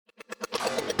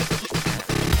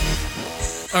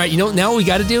All right, now what we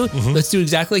got to do? Let's do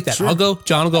exactly like that. Sure. I'll go,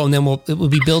 John will go, and then we'll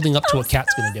be building up to what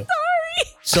Kat's going to do.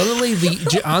 Suddenly,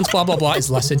 the John's blah, blah, blah is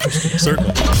less interesting.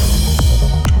 Certainly.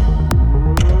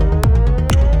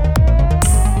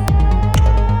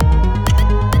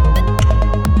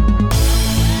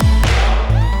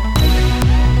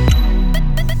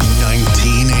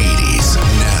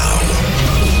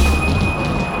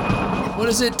 What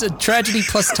is it? A tragedy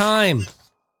plus time.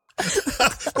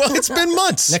 Well, it's been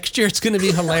months. Next year, it's going to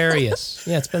be hilarious.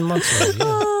 Yeah, it's been months already.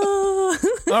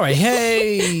 Yeah. All right.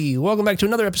 Hey, welcome back to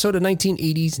another episode of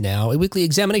 1980s Now, a weekly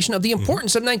examination of the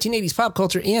importance of 1980s pop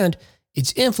culture and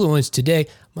its influence today.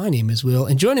 My name is Will,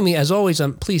 and joining me, as always,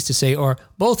 I'm pleased to say, are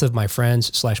both of my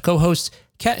friends / co-hosts,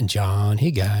 Kat and John.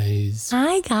 Hey, guys.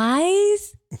 Hi,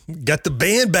 guys. Got the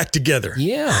band back together.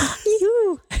 Yeah.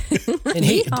 And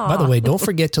hey, by the way, don't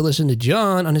forget to listen to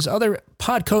John on his other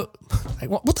podcast.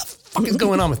 What the fuck is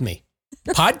going on with me?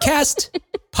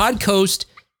 Podcoast,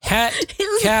 hat,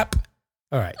 cap.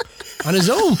 All right. On his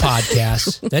own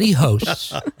podcast that he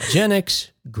hosts, Gen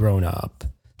X Grown Up.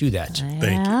 Do that.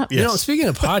 Thank you. Yes. Speaking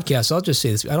of podcasts, I'll just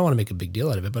say this. I don't want to make a big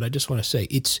deal out of it, but I just want to say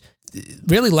it's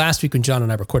really last week when John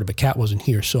and I recorded, but Kat wasn't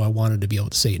here, so I wanted to be able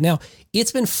to say it. Now,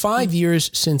 it's been 5 years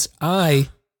since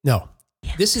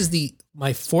this is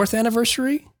my 4th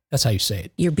anniversary. That's how you say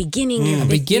it. You're beginning your I'm fifth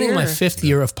beginning year. my 5th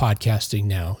year of podcasting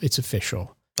now. It's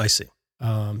official. I see.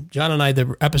 John and I,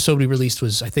 the episode we released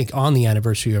was, I think, on the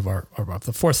anniversary of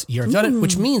the 4th year I've done it,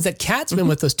 which means that Kat's been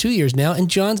with us 2 years now and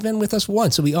John's been with us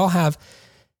 1. So we all have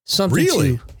something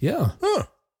to, yeah. Huh.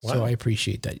 Wow. So I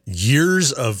appreciate that.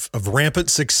 Years of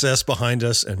rampant success behind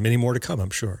us and many more to come,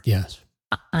 I'm sure. Yes.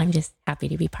 I'm just happy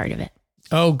to be part of it.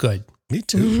 Oh, good. Me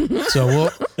too. So we'll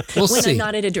when see. I'm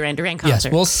not at a Duran Duran concert.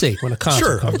 Yes, we'll see when a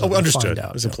concert comes. Oh, understood. Find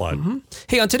out. As implied. Mm-hmm.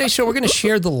 Hey, on today's show, we're going to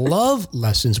share the love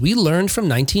lessons we learned from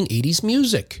 1980s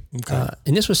music. Okay.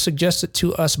 And this was suggested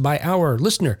to us by our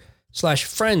listener /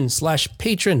 friend /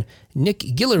 patron, Nick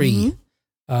Guillory.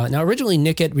 Now, originally,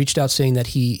 Nick had reached out saying that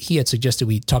he had suggested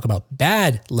we talk about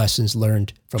bad lessons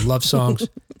learned from love songs.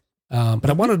 But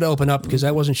I wanted to open up because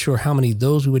I wasn't sure how many of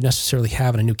those we would necessarily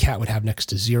have, and I knew Kat would have next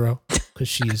to 0 because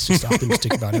she is just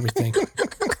optimistic about everything.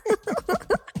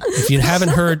 If you haven't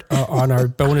heard on our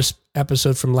bonus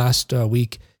episode from last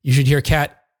week, you should hear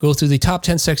Kat go through the top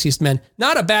 10 sexiest men.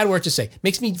 Not a bad word to say.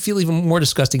 Makes me feel even more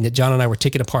disgusting that John and I were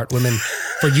taking apart women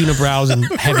for unibrows and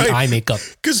heavy eye makeup.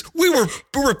 Because we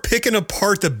were picking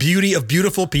apart the beauty of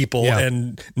beautiful people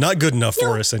and not good enough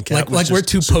for us. And Kat like we're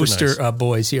two poster nice.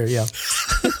 Boys here, yeah.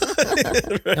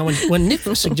 Now, when Nick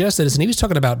suggested this, and he was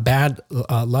talking about bad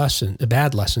lessons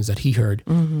that he heard,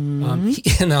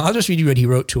 and I'll just read you what he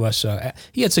wrote to us.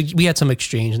 We had some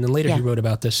exchange, and then later he wrote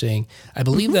about this, saying, "I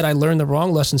believe that I learned the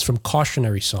wrong lessons from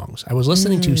cautionary songs. I was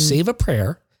listening to Save a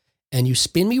Prayer, and You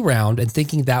Spin Me Round, and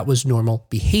thinking that was normal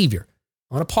behavior."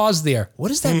 I want to pause there. What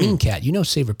does that mean, Kat? You know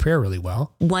Save a Prayer really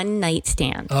well. One Night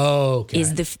Stand. Oh, okay.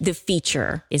 Is the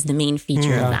feature, is the main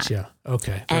feature of that. Gotcha.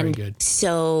 Okay, very good.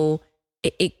 So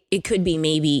it could be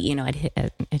maybe,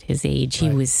 at his age, he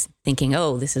was thinking,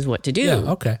 oh, this is what to do. Yeah,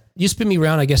 okay. You spin me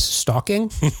around, I guess,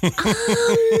 stalking.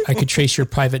 I could trace your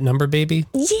private number, baby.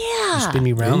 Yeah. You spin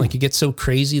me around, like you get so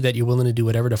crazy that you're willing to do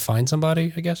whatever to find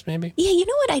somebody, I guess, maybe. Yeah, you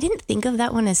know what? I didn't think of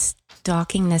that one as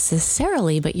stalking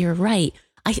necessarily, but you're right.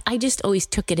 I just always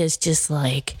took it as just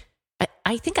like,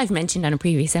 I think I've mentioned on a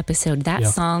previous episode, that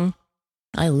song,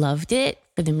 I loved it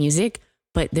for the music,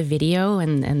 but the video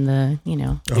and the,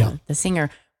 the singer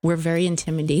were very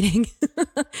intimidating.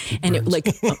 And it like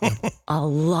a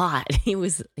lot. He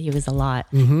was a lot.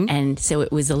 Mm-hmm. And so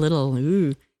it was a little,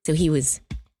 so he was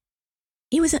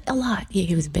a lot.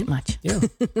 He was a bit much. Yeah.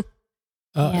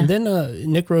 And then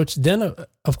Nick wrote,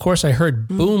 of course, I heard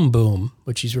Boom Boom,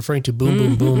 which he's referring to Boom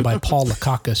Boom Boom by Paul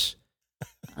Lukakis.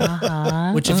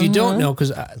 Which if you don't know,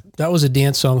 because that was a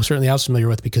dance song certainly I was familiar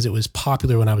with because it was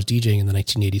popular when I was DJing in the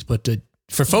 1980s. But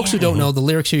for folks who don't know, the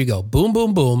lyrics, here you go. Boom,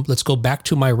 boom, boom. Let's go back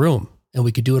to my room. And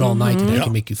we could do it all night and that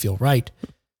can make you feel right.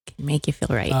 Can make you feel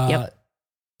right. Yep.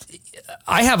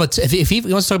 I have if he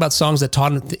wants to talk about songs that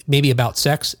taught maybe about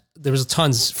sex, there was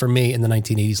tons for me in the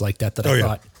 1980s like that I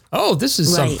thought, oh, this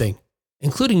is something,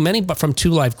 including many but from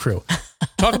 2 Live Crew.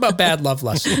 Talk about bad love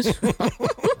lessons.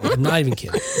 I'm not even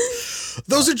kidding.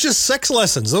 Those are just sex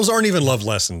lessons. Those aren't even love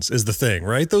lessons is the thing,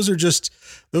 right? Those are just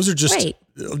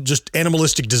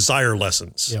animalistic desire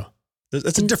lessons. Yeah.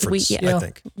 That's a difference, I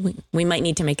think. We might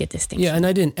need to make a distinction. Yeah, and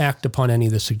I didn't act upon any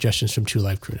of the suggestions from 2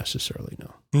 Live Crew necessarily,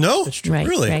 no. No? That's true. Right,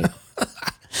 really? Right.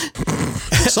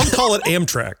 Some call it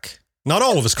Amtrak. Not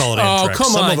all of us call it Amtrak. Oh, come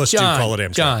on, Some of us John, do call it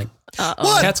Amtrak. John.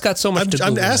 What? That's got so much to do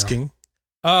I'm with asking.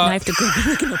 I have to go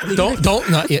look it up.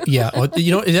 Don't not yeah.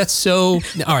 You know that's so.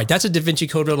 All right, that's a Da Vinci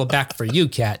Code riddle back for you,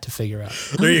 Kat, to figure out.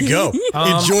 There you go.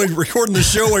 Enjoy recording the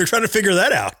show while you're trying to figure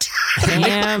that out.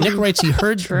 Nick writes he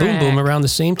heard Boom Boom around the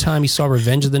same time he saw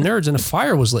Revenge of the Nerds and a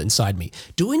fire was lit inside me.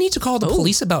 Do we need to call the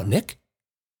police about Nick?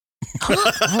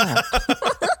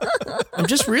 I'm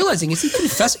just realizing, is he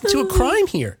confessing to a crime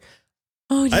here?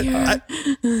 Oh dear.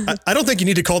 I don't think you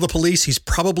need to call the police. He's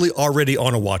probably already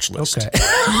on a watch list. Okay.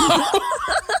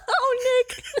 Oh,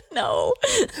 Nick. No.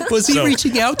 Was he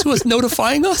reaching out to us,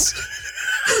 notifying us?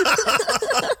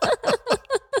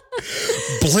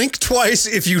 Blink twice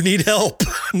if you need help,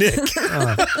 Nick.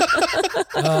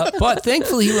 But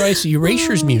thankfully, he writes,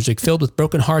 Erasure's music filled with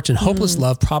broken hearts and hopeless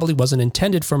love probably wasn't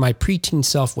intended for my preteen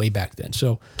self way back then.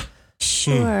 So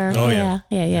sure. Oh,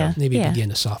 yeah. maybe it began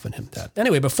to soften him. That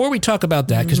anyway, before we talk about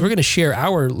that, because we're going to share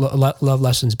our love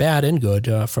lessons, bad and good,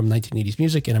 from 1980s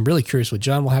music, and I'm really curious what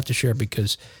John will have to share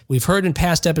because we've heard in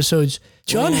past episodes,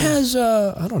 John has,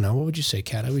 I don't know, what would you say,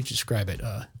 Kat? How would you describe it?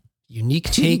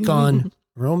 Unique take on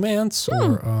romance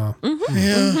or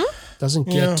doesn't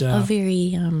get... a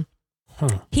very...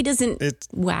 He doesn't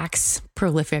wax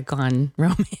prolific on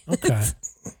romance. Okay.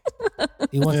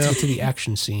 He wants to the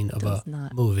action scene of a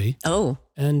movie. Oh.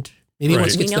 And maybe he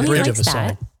wants to get to the bridge of a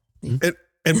song.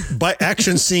 And by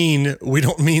action scene, we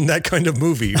don't mean that kind of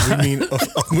movie. We mean a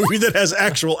movie that has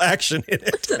actual action in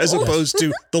it, as opposed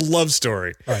to the love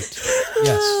story. Right.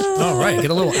 Yes. All right.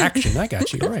 Get a little action. I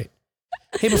got you. All right.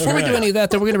 Hey, before we do any of that,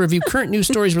 though, we're going to review current news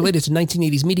stories related to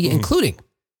 1980s media, including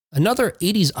another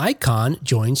 80s icon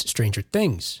joins Stranger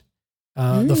Things.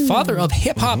 The father of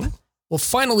hip-hop will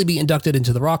finally be inducted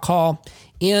into the Rock Hall,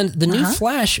 and the new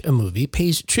Flash movie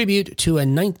pays tribute to a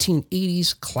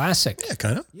 1980s classic. Yeah,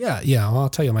 kind of. Yeah. Well, I'll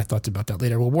tell you my thoughts about that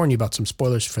later. We'll warn you about some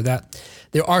spoilers for that.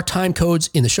 There are time codes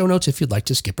in the show notes if you'd like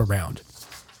to skip around.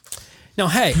 Now,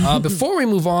 hey, before we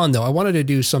move on, though, I wanted to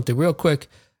do something real quick.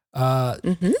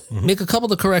 Make a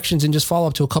couple of corrections and just follow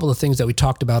up to a couple of things that we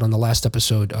talked about on the last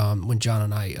episode when John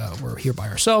and I were here by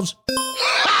ourselves. All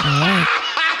right.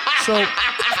 So,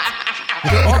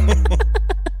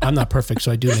 I'm not perfect,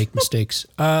 so I do make mistakes.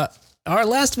 Our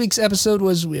last week's episode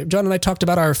was, John and I talked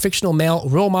about our fictional male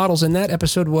role models, and that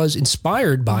episode was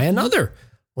inspired by another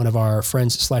one of our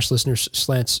friends / listeners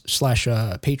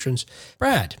 / patrons,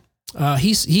 Brad.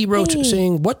 He wrote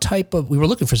saying, what type of, we were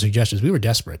looking for suggestions. We were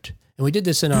desperate. And we did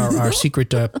this in our secret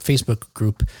Facebook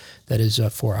group that is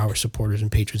for our supporters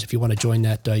and patrons. If you want to join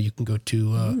that, you can go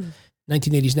to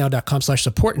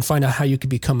 1980snow.com/support and find out how you could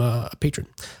become a patron.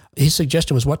 His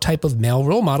suggestion was, what type of male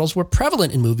role models were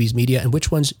prevalent in movies, media, and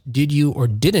which ones did you or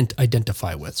didn't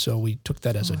identify with? So we took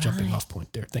that as a jumping off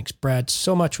point there. Thanks, Brad,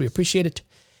 so much. We appreciate it.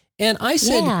 And I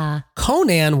said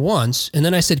Conan once, and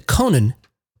then I said Conan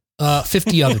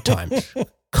 50 other times.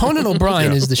 Conan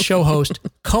O'Brien is the show host.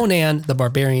 Conan the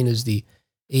Barbarian is the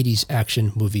 80s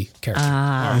action movie character.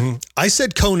 I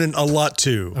said Conan a lot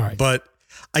too, but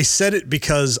I said it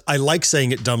because I like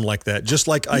saying it dumb like that. Just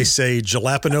like I say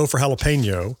jalapeno for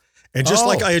jalapeno, and just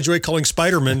like I enjoy calling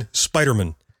Spider-Man,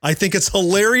 Spider-Man. I think it's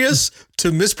hilarious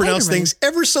to mispronounce things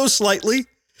ever so slightly.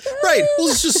 Right. Well,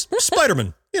 it's just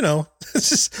Spider-Man, it's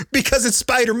just because it's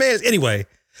Spider-Man. Anyway,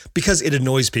 because it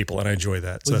annoys people and I enjoy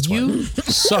that. So that's why. You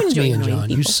sucked me in, John.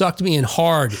 You sucked me in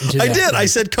hard. Into I did. I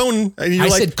said Conan. And I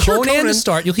said Conan to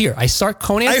start. You'll hear. I start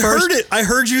Conan first. I heard it. I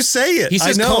heard you say it. He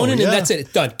says Conan and that's it.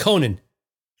 It's done. Conan.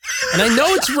 And I know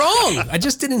it's wrong. I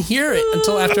just didn't hear it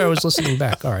until after I was listening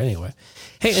back. All right, anyway.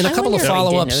 Hey, and a couple of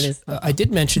follow-ups. I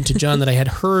did mention to John that I had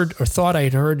heard or thought I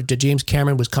had heard that James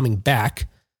Cameron was coming back.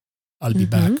 I'll be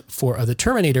back for the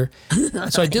Terminator.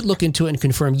 So I did look into it and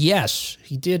confirm, yes,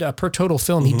 he did, per Total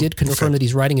Film, he did confirm that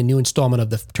he's writing a new installment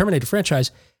of the Terminator franchise.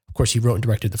 Of course, he wrote and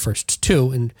directed the first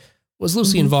two and was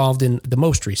loosely involved in the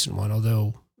most recent one,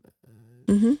 although,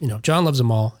 John loves them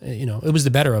all. It was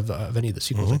the better of any of the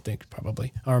sequels, I think,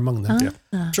 probably, are among them.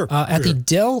 Sure. At the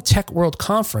Dell Tech World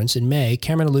Conference in May,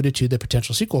 Cameron alluded to the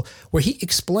potential sequel where he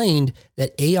explained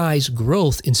that AI's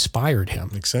growth inspired him.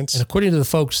 Makes sense. And according to the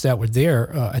folks that were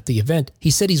there at the event,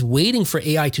 he said he's waiting for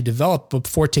AI to develop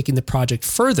before taking the project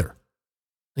further.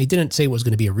 He didn't say it was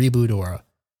going to be a reboot or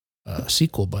a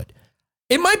sequel, but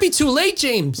it might be too late,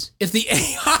 James. If the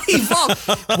AI evolves,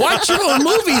 watch your own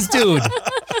movies, dude.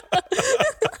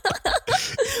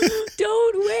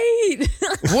 Don't wait.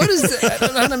 What is that? I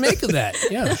don't know how to make of that.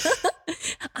 Yeah.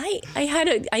 I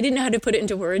didn't know how to put it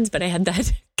into words, but I had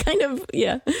that kind of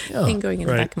thing going in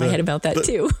the back of my head about that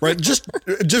too. Right. Just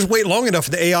wait long enough.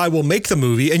 The AI will make the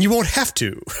movie and you won't have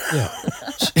to. Yeah.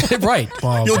 Right.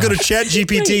 Oh, You'll go to Chat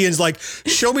GPT and it's like,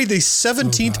 show me the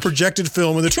 17th projected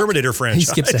film in the Terminator franchise. He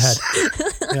skips ahead.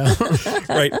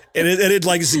 Right. And it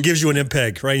like it gives you an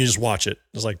MPEG, right? You just watch it.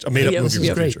 It's like a made up movie.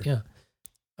 It's great. Yeah.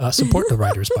 Support the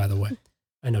writers, by the way.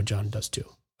 I know John does too.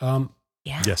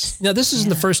 Yes. Now, this isn't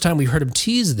the first time we heard him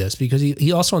tease this, because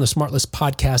he also on the SmartList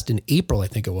podcast in April, I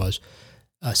think it was,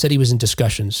 said he was in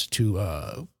discussions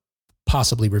to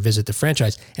possibly revisit the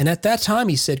franchise. And at that time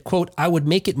he said, quote, "I would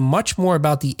make it much more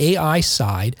about the AI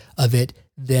side of it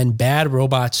than bad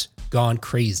robots gone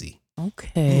crazy."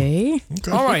 Okay.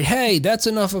 All right. Hey, that's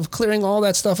enough of clearing all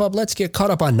that stuff up. Let's get caught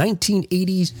up on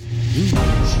 1980s news.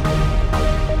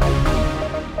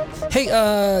 Hey,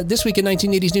 this week in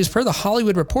 1980s news, per The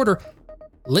Hollywood Reporter,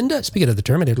 speaking of the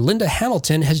Terminator, Linda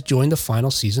Hamilton has joined the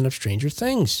final season of Stranger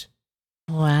Things.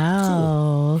 Wow.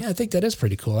 Cool. Yeah, I think that is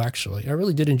pretty cool, actually. I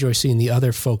really did enjoy seeing the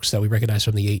other folks that we recognize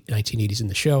from the 1980s in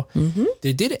the show. Mm-hmm.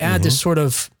 They did add this sort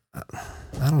of,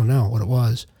 I don't know what it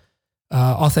was,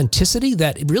 authenticity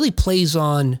that really plays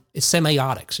on its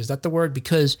semiotics. Is that the word?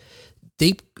 Because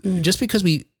just because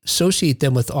we associate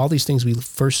them with all these things we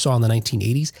first saw in the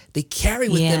 1980s, they carry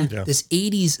with them this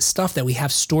 80s stuff that we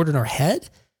have stored in our head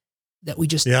that we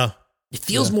just, it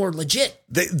feels more legit.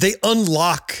 They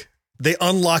unlock an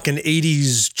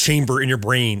 80s chamber in your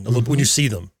brain when you see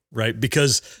them, right?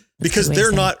 Because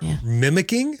they're not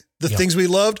mimicking the things we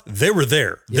loved. They were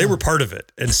there. They were part of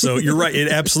it. And so you're right. It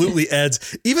absolutely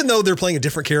adds, even though they're playing a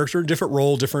different character, different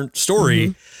role, different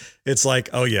story, it's like,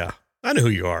 oh yeah, I know who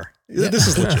you are. Yeah. This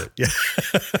is legit. Yeah.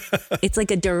 It's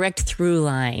like a direct through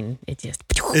line. It is.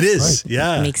 Right.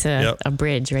 Yeah. It makes a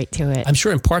bridge right to it. I'm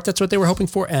sure in part that's what they were hoping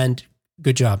for, and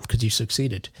good job, because you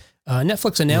succeeded.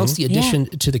 Netflix announced the addition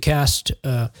to the cast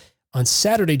on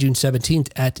Saturday, June 17th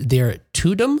at their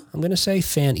Tudum, I'm going to say,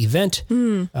 fan event.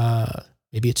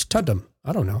 Maybe it's Tudum.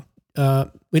 I don't know.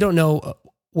 We don't know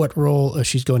what role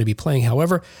she's going to be playing.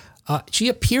 However, she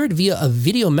appeared via a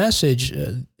video message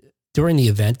during the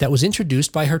event that was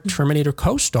introduced by her Terminator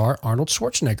co-star, Arnold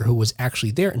Schwarzenegger, who was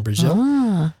actually there in Brazil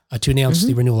to announce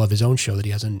the renewal of his own show that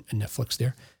he has on Netflix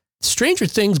there. Stranger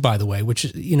Things, by the way, which,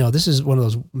 this is one of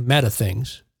those meta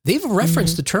things. They've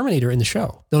referenced the Terminator in the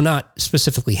show, though not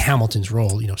specifically Hamilton's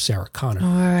role, Sarah Connor. All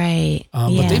right.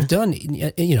 But they've done,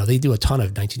 they do a ton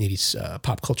of 1980s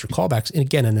pop culture callbacks. And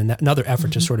again, in another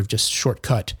effort to sort of just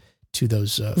shortcut to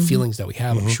those feelings that we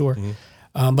have, I'm sure.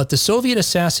 But the Soviet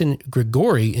assassin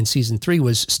Grigori in season 3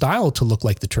 was styled to look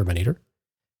like the Terminator.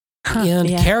 And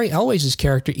Carrie Elwes'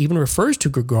 character even refers to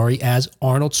Grigori as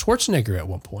Arnold Schwarzenegger at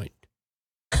one point.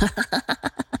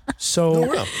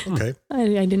 So, okay. I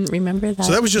didn't remember that.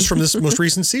 So that was just from this most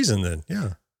recent season then.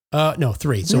 Yeah. No,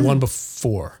 3. So one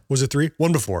before. Was it 3?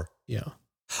 One before. Yeah.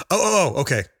 Oh,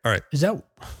 okay. All right. Is that,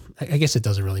 I guess it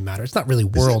doesn't really matter. It's not really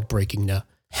world breaking to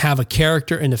have a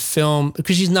character in a film,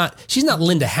 because she's not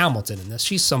Linda Hamilton in this.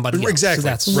 She's somebody else. Exactly. So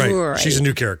that's right. She's a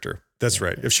new character. That's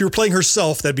right. If she were playing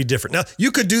herself, that'd be different. Now,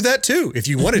 you could do that too if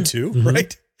you wanted to,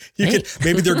 right? You could,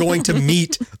 maybe they're going to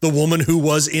meet the woman who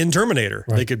was in Terminator.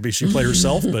 Right. They could be, she played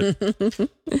herself, but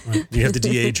you have to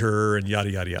de-age her and yada,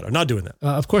 yada, yada. I'm not doing that.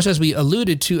 Of course, as we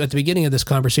alluded to at the beginning of this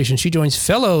conversation, she joins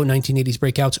fellow 1980s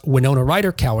breakouts Winona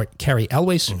Ryder, Carrie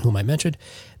Elwes, whom I mentioned,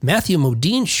 Matthew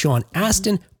Modine, Sean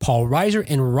Astin, Paul Reiser,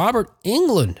 and Robert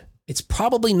Englund. It's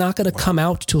probably not going to come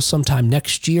out till sometime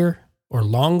next year or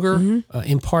longer,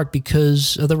 in part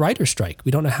because of the writer's strike.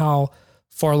 We don't know how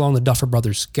far along the Duffer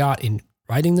Brothers got in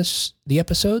writing the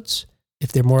episodes.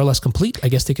 If they're more or less complete, I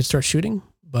guess they could start shooting,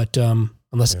 but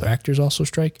unless the actors also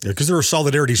strike. Yeah, because there are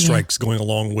solidarity strikes going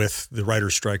along with the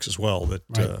writers' strikes as well. If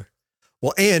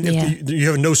you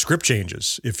have no script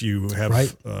changes, if you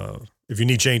have if you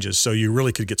need changes, so you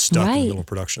really could get stuck in the middle of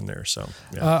production there. So,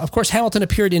 of course, Hamilton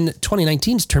appeared in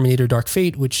 2019's Terminator Dark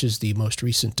Fate, which is the most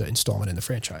recent installment in the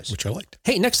franchise. Which I liked.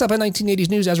 Hey, next up in 1980s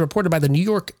news, as reported by the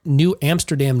New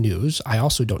Amsterdam News. I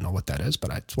also don't know what that is,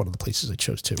 but it's one of the places I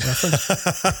chose to reference.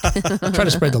 Try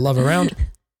to spread the love around.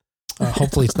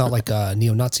 Hopefully it's not like a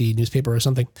neo-Nazi newspaper or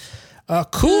something.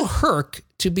 Kool Herc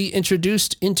to be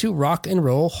introduced into Rock and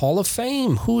Roll Hall of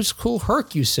Fame. Who's Kool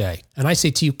Herc, you say? And I say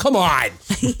to you, come on.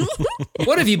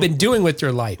 What have you been doing with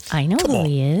your life? I know who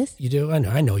he is. You do?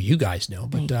 I know you guys know.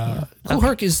 But Kool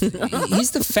Herc he's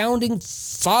the founding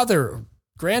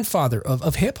grandfather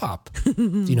of hip hop.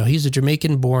 He's a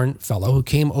Jamaican-born fellow who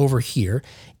came over here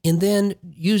and then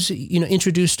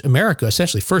introduced America,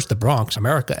 essentially first the Bronx,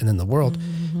 America, and then the world,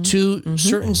 to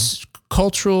certain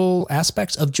cultural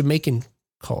aspects of Jamaican.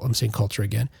 I'm saying culture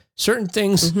again. Certain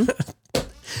things.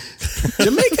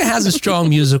 Jamaica has a strong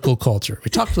musical culture.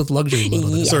 We talked with Luxury a little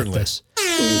bit about this.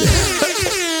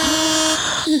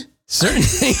 Certain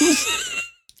things.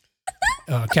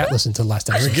 Kat listened to the last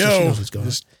time. There we go. She knows what's going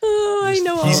on. I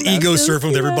know. He's ego surfing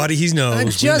with everybody he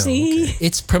knows.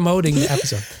 It's promoting the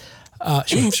episode.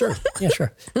 Sure. Yeah,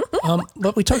 sure.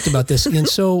 But we talked about this. And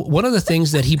so one of the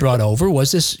things that he brought over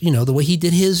was this, the way he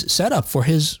did his setup for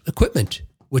his equipment,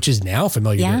 which is now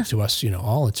familiar to us,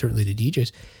 all, and certainly the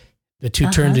DJs, the two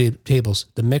turntables,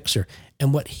 the mixer.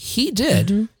 And what he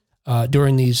did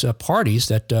during these parties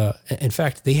that, in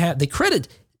fact, they credit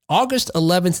August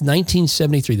 11th,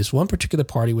 1973, this one particular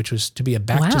party, which was to be a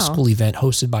back-to-school event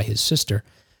hosted by his sister,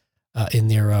 in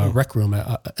their rec room,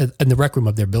 in the rec room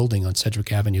of their building on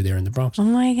Sedgwick Avenue there in the Bronx. Oh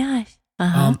my gosh.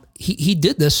 He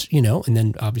did this, and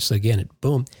then obviously again,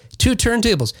 boom, two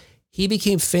turntables. He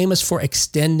became famous for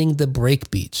extending the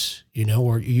break beats,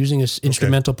 or using this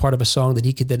instrumental part of a song that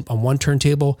he could then on one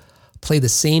turntable play the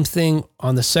same thing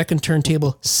on the second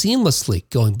turntable seamlessly,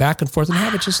 going back and forth and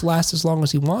have it just last as long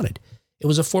as he wanted. It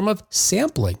was a form of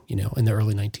sampling, in the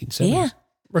early 1970s,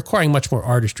 requiring much more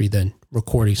artistry than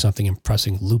recording something and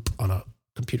pressing loop on a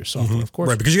computer software, of course.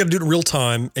 Right, because you got to do it in real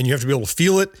time and you have to be able to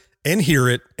feel it and hear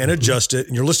it and adjust it.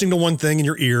 And you're listening to one thing in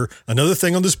your ear, another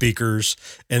thing on the speakers,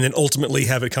 and then ultimately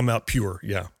have it come out pure.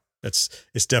 Yeah, it's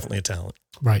definitely a talent.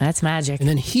 Right. That's magic. And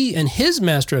then he and his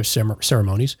master of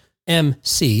ceremonies,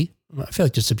 MC, I feel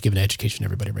like just to give an education to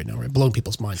everybody right now, right? Blowing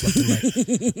people's minds left and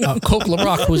right. Coke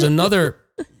LaRock, who was another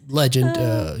legend,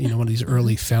 one of these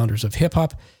early founders of hip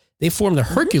hop. They formed the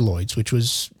Herculoids, which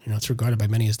was, it's regarded by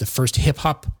many as the first hip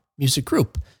hop music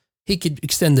group. He could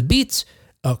extend the beats.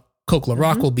 Coke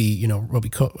LaRock will be, what we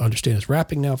understand as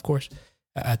rapping now, of course,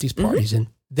 at these parties. And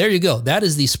there you go. That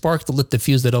is the spark that lit the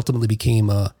fuse that ultimately became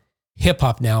hip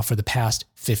hop now for the past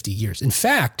 50 years. In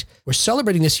fact, we're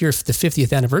celebrating this year the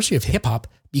 50th anniversary of hip hop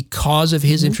because of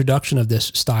his introduction of this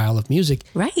style of music.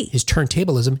 Right. His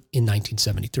turntablism in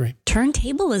 1973.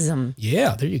 Turntablism.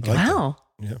 Yeah, there you go. Wow.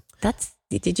 Yeah.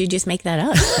 Did you just make that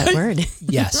up, that word?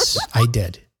 Yes, I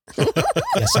did.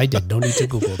 Yes, I did. No need to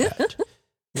Google that.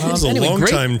 He's a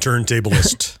long-time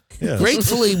turntablist. Yes.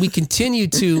 Gratefully, we continue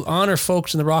to honor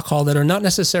folks in the Rock Hall that are not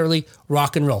necessarily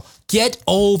rock and roll. Get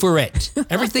over it.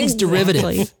 Everything's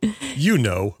derivative.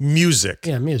 Music.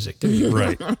 Yeah, music. There you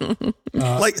go.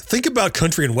 Right. Think about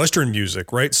country and Western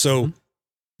music, right? So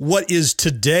what is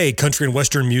today country and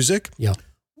Western music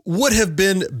would have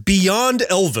been beyond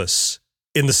Elvis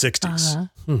in the 60s.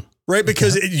 Right?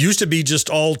 Because it used to be just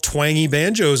all twangy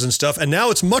banjos and stuff. And now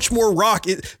it's much more rock.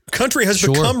 Country has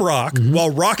become rock, while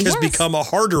rock has become a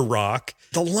harder rock.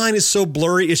 The line is so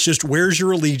blurry. It's just, where's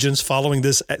your allegiance following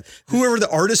this? Whoever the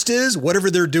artist is, whatever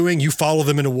they're doing, you follow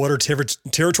them into whatever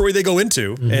territory they go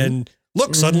into. And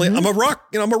look, suddenly I'm a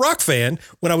rock fan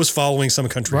when I was following some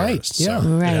country artists. Yeah.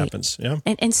 So it happens. Yeah.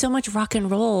 And so much rock and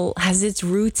roll has its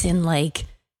roots in like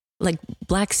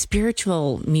black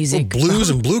spiritual music, blues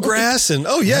and bluegrass, and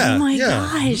oh my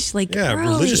gosh,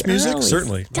 religious music,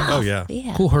 certainly. Stuff. Oh yeah.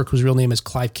 Kool Herc, whose real name is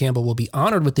Clive Campbell, will be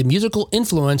honored with the Musical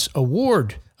Influence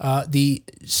Award. The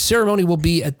ceremony will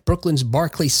be at Brooklyn's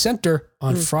Barclays Center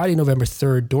on Friday, November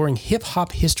 3rd during Hip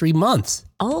Hop History Month.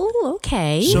 Oh,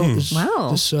 okay. So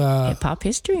this Hip Hop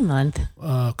History Month.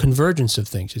 Convergence of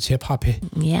things. It's hip hop.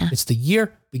 Yeah. It's the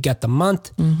year. We got the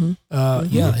month.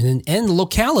 Yeah. And the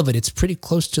locale of it, it's pretty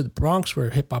close to the Bronx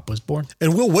where hip hop was born.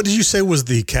 And Will, what did you say was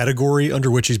the category under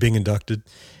which he's being inducted?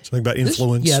 Something about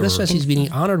influence? This says he's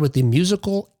being honored with the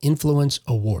Musical Influence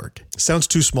Award. Sounds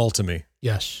too small to me.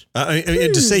 Yes.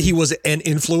 To say he was an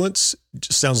influence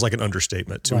just sounds like an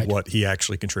understatement to what he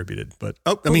actually contributed. But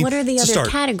what are the other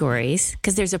categories?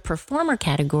 Because there's a performer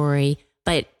category,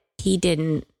 but he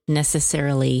didn't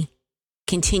necessarily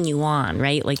continue on,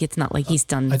 right? Like it's not like he's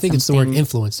done. I think it's the word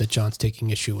influence that John's taking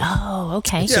issue with. Oh,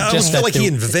 okay. Yeah, I feel like he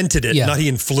invented it, not he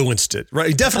influenced it,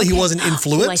 right? Definitely he wasn't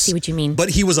influenced. I see what you mean. But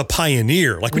he was a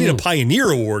pioneer. Like we need a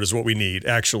pioneer award is what we need,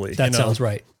 actually. That sounds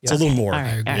right. It's a little more. All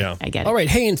right, I get it. All right.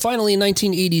 Hey, and finally in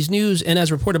 1980s news, and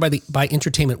as reported by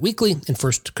Entertainment Weekly, and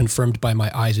first confirmed by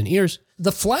my eyes and ears,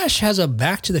 The Flash has a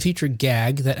Back to the Future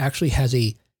gag that actually has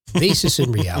a basis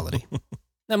in reality.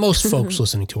 Now, most folks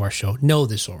listening to our show know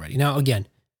this already. Now, again,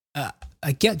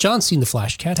 I get John's seen The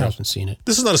Flash. Cat hasn't seen it.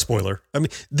 This is not a spoiler. I mean,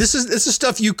 this is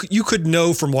stuff you could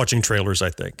know from watching trailers,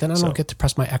 I think. Then I don't get to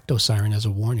press my ecto siren as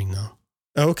a warning, though.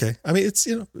 Oh, okay. I mean, it's,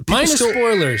 minor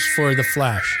spoilers for The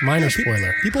Flash. Minor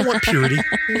spoier. People want purity.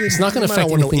 It's not going to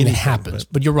affect anything that happens,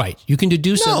 but you're right. You can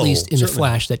deduce at least in The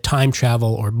Flash that time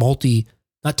travel or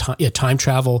time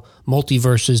travel,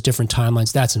 multiverses, different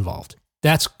timelines, that's involved.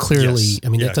 That's clearly, yes. I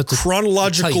mean, that's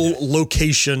chronological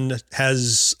location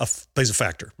plays a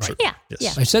factor. Right. Yeah. Yes.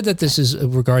 Yeah. I said that this is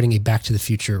regarding a Back to the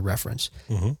Future reference.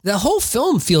 Mm-hmm. The whole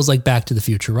film feels like Back to the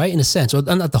Future, right? In a sense, or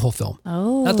not the whole film.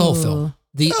 Oh, not the whole film.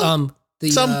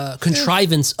 The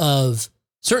contrivance of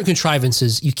certain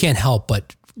contrivances, you can't help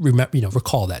but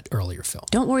recall that earlier film.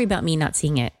 Don't worry about me not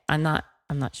seeing it. I'm not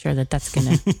sure that that's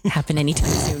going to happen anytime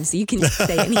soon. So you can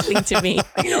say anything to me.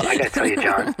 I got to tell you,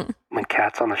 John, when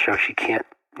Kat's on the show, she can't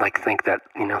think that,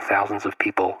 thousands of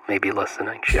people may be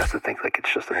listening. She has to think like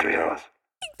it's just the three of us.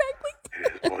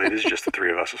 Exactly. Well, it is just the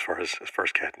three of us as far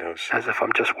as Kat knows. As if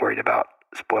I'm just worried about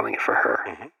spoiling it for her.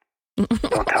 Mm-hmm.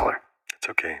 Don't tell her. It's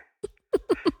okay.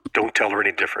 Don't tell her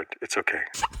any different. It's okay.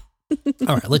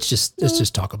 All right, let's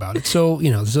just talk about it. So,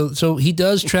 so he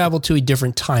does travel to a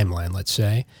different timeline, let's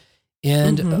say.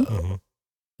 And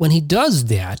when he does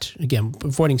that, again,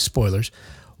 avoiding spoilers,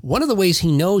 one of the ways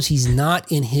he knows he's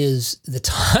not in the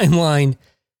timeline,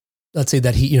 let's say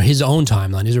that his own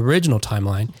timeline, his original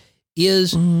timeline,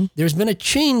 is there's been a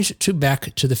change to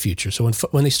Back to the Future. So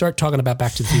when they start talking about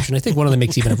Back to the Future, and I think one of them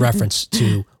makes even a reference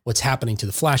to what's happening to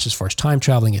the Flash as far as time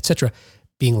traveling, et cetera,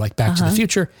 being like Back to the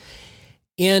Future.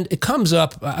 And it comes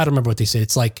up, I don't remember what they said.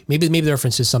 It's like, maybe the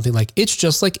reference is something like, it's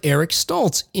just like Eric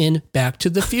Stoltz in Back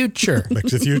to the Future. Back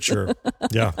to the Future.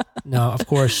 Yeah. Now, of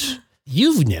course,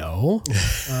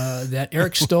 that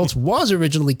Eric Stoltz was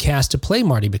originally cast to play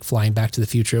Marty McFly in Back to the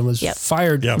Future and was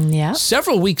fired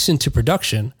several weeks into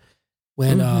production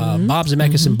when Bob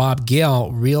Zemeckis and Bob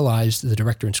Gale realized, the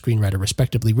director and screenwriter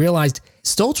respectively, realized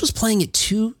Stoltz was playing it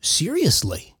too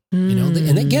seriously.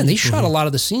 And again, they shot a lot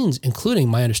of the scenes, including,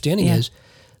 my understanding is,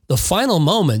 the final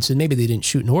moments, and maybe they didn't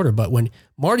shoot in order, but when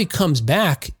Marty comes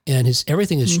back and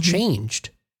everything has changed,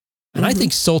 and I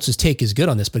think Stoltz's take is good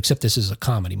on this, but except this is a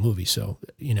comedy movie, so,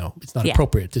 it's not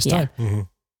appropriate at this time. Mm-hmm.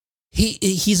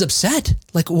 He's upset.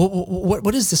 Like,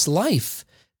 what is this life?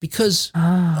 Because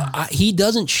he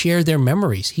doesn't share their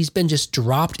memories. He's been just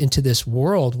dropped into this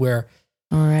world where,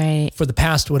 for the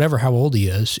past, how old he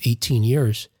is, 18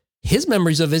 years, his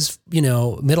memories of his,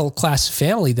 middle-class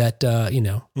family that,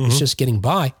 is just getting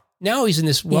by. Now he's in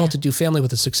this well-to-do family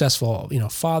with a successful,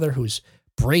 father who's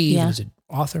brave, who's an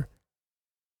author.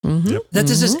 That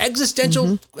there's this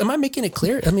existential, am I making it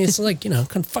clear? I mean, it's like,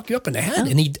 can fuck you up in the head.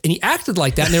 And he acted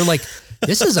like that. And they were like,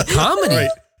 this is a comedy.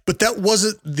 Right. But that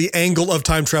wasn't the angle of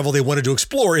time travel they wanted to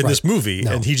explore in this movie.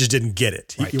 No. And he just didn't get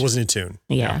it. He wasn't in tune.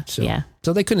 Yeah.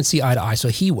 So they couldn't see eye to eye. So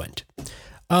he went.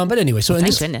 But anyway, so in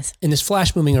this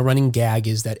Flash movie, a running gag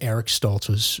is that Eric Stoltz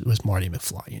was Marty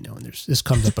McFly, and this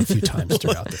comes up a few times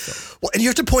throughout the film. Well, and you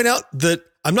have to point out that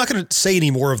I'm not going to say any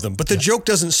more of them, but the joke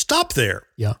doesn't stop there.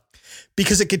 Yeah.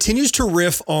 Because it continues to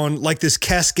riff on like this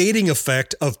cascading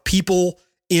effect of people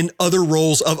in other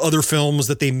roles of other films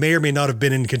that they may or may not have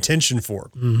been in contention for.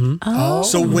 Mm-hmm. Oh.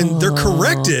 So when they're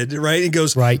corrected, right, it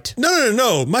goes,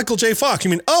 no, Michael J. Fox.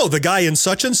 You mean, the guy in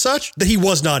such and such that he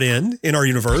was not in our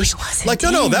universe. Like,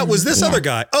 no, that was this other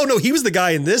guy. Oh, no, he was the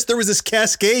guy in this. There was this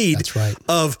cascade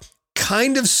of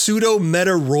kind of pseudo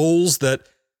meta roles that,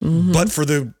 but for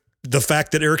the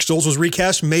fact that Eric Stoltz was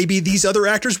recast, maybe these other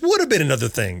actors would have been in other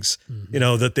things,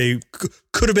 that they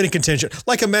could have been in contention.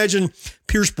 Like imagine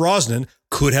Pierce Brosnan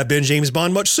could have been James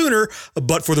Bond much sooner,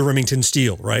 but for the Remington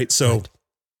Steel, right? So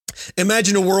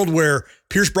imagine a world where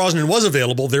Pierce Brosnan was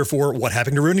available. Therefore, what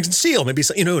happened to Remington Steel? Maybe,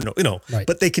 Right.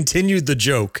 But they continued the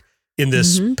joke in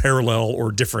this parallel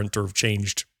or different or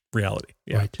changed reality.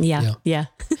 Yeah. Right. Yeah.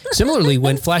 Similarly,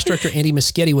 when Flash director Andy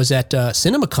Muschietti was at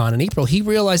CinemaCon in April, he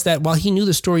realized that while he knew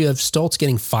the story of Stoltz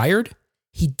getting fired,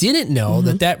 he didn't know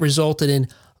that resulted in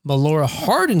Melora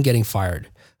Hardin getting fired,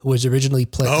 who was originally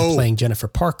playing Jennifer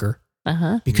Parker,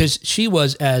 because she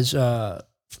was, as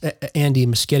Andy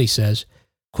Muschietti says,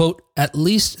 quote, at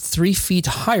least 3 feet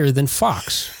higher than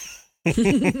Fox.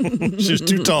 She was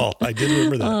too tall. I did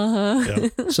remember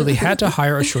that. Yeah. So they had to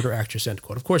hire a shorter actress, end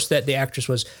quote. Of course, that the actress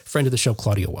was friend of the show,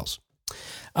 Claudia Wells.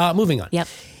 Moving on. Yep.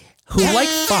 Who, like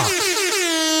Fox.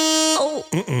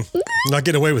 Not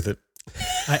getting away with it.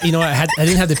 I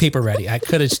didn't have the paper ready. I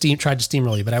could have tried to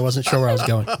steamroll you, but I wasn't sure where I was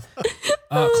going.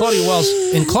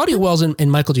 Claudia Wells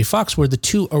and Michael J. Fox were the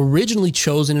two originally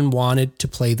chosen and wanted to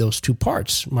play those two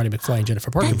parts, Marty McFly and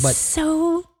Jennifer Parker.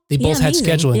 They both had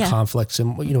scheduling conflicts.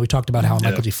 And, we talked about how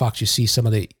Michael J. Fox, you see some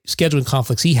of the scheduling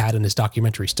conflicts he had in his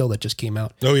documentary still that just came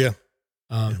out. Oh, yeah.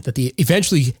 That they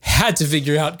eventually had to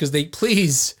figure out because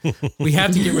we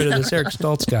have to get rid of this Eric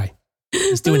Stoltz guy.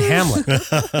 He's doing Hamlet.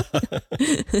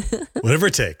 Whatever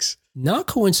it takes. Not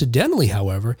coincidentally,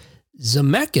 however,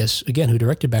 Zemeckis, again, who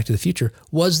directed Back to the Future,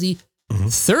 was the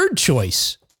third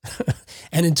choice.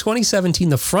 And in 2017,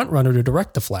 the front runner to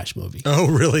direct the Flash movie. Oh,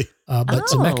 really? But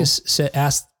Zemeckis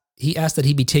asked that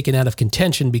he be taken out of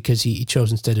contention because he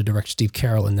chose instead to direct Steve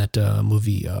Carell in that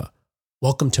movie,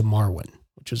 Welcome to Marwen,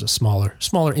 which is a smaller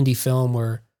indie film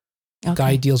where a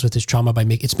guy deals with his trauma by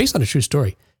it's based on a true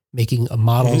story, making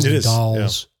models and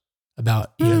dolls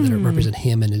about, that represent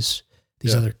him and these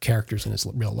other characters in his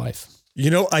real life.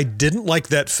 I didn't like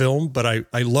that film, but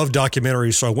I love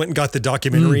documentaries. So I went and got the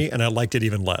documentary and I liked it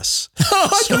even less.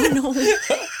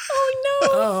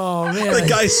 Oh, man. The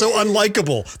guy's so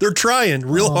unlikable. They're trying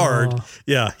real hard.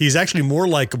 Yeah. He's actually more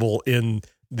likable in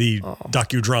the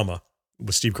docudrama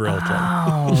with Steve Carell playing.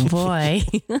 Oh, boy.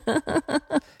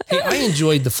 Hey, I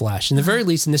enjoyed The Flash. In the very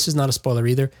least, and this is not a spoiler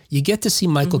either, you get to see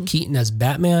Michael Keaton as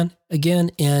Batman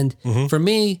again. And for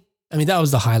me, that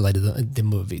was the highlight of the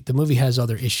movie. The movie has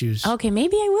other issues. Okay,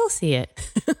 maybe I will see it.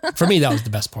 For me, that was the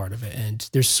best part of it. And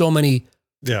there's so many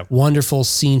wonderful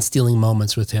scene-stealing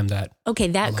moments with him that... Okay,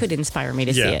 that could inspire me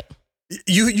to see it.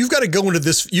 You've got to go into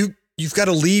this... You've got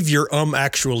to leave your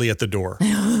actually at the door.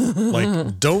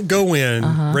 Like, don't go in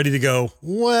ready to go,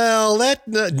 well,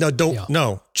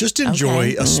 no. Just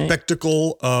enjoy a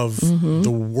spectacle of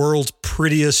the world's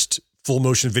prettiest full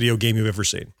motion video game you've ever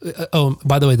seen.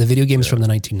 By the way, the video game is from the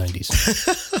 1990s.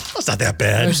 It's not that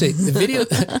bad. I would say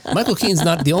Michael Keaton's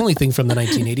not the only thing from the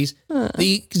 1980s.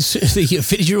 The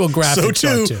visual graphics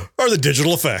are the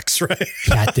digital effects, right?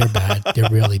 Cat, they're bad. They're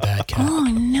really bad, Cat. Oh,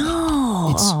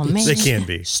 no. Man. They can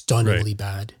be. Stunningly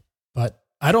bad. But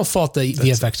I don't fault the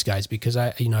VFX guys because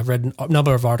I've read a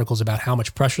number of articles about how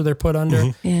much pressure they're put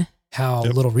under, how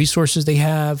little resources they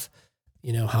have,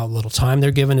 how little time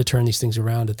they're given to turn these things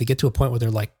around. That they get to a point where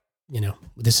they're like,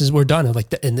 we're done.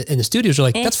 And the studios are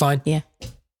like, that's fine. Yeah.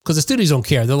 Because the studios don't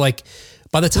care. They're like,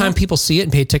 by the time people see it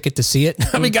and pay a ticket to see it,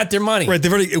 we got their money. Right.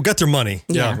 They've already got their money.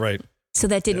 Yeah, right. So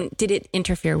that did it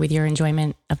interfere with your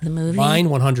enjoyment of the movie? Mine,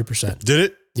 100%. Did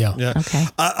it? Yeah. Okay.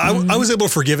 I was able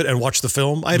to forgive it and watch the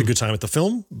film. I had a good time at the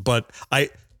film, but I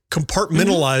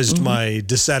compartmentalized my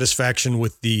dissatisfaction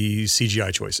with the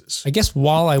CGI choices. I guess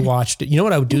while I watched it, you know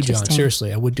what I would do, John?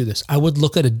 Seriously, I would do this. I would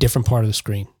look at a different part of the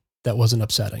screen that wasn't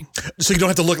upsetting. So you don't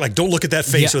have to look don't look at that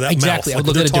face or that exactly. mouth. Like, I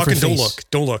would look at a different face.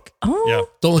 Don't look. Oh. Yeah.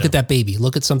 Don't look at that baby.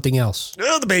 Look at something else.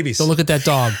 Oh, the babies. Don't look at that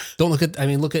dog. Don't look at,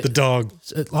 look at the dog.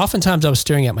 Oftentimes I was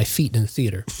staring at my feet in the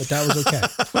theater, but that was okay.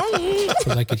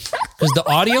 Because the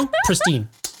audio, pristine.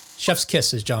 Chef's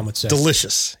kiss, as John would say.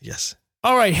 Delicious. Yes.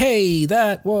 All right. Hey,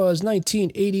 that was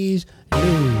 1980s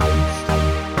news.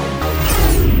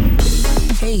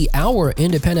 Hey, our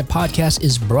independent podcast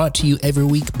is brought to you every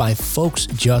week by folks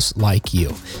just like you.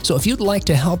 So if you'd like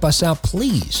to help us out,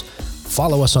 please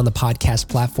follow us on the podcast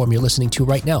platform you're listening to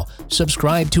right now.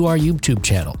 Subscribe to our YouTube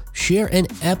channel. Share an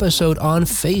episode on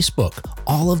Facebook.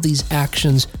 All of these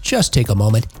actions just take a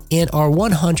moment and are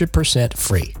 100%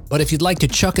 free. But if you'd like to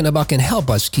chuck in a buck and help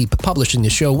us keep publishing the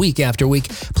show week after week,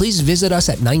 please visit us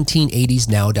at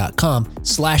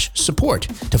 1980snow.com/support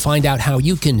to find out how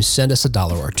you can send us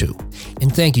 $1 or $2.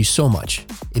 And thank you so much.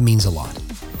 It means a lot.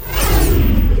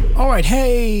 All right,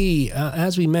 hey,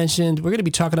 as we mentioned, we're going to be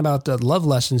talking about the love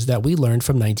lessons that we learned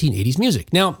from 1980s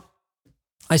music. Now,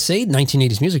 I say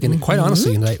 1980s music, and quite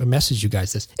honestly, and I messaged you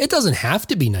guys this, it doesn't have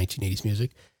to be 1980s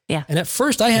music. Yeah. And at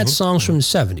first, I had songs from the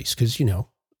 70s because,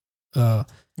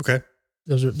 okay,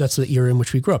 that's the era in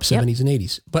which we grew up, 70s and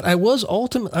 80s. But I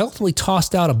ultimately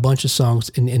tossed out a bunch of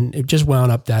songs, and it just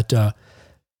wound up that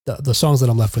the songs that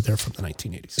I'm left with are from the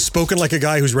 1980s. Spoken like a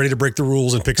guy who's ready to break the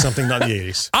rules and pick something not in the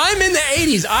 80s. I'm in the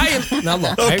 80s. I am. Now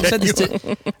look, okay, I've said this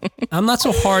I'm not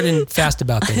so hard and fast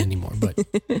about that anymore, but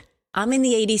I'm in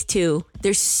the 80s too.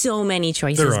 There's so many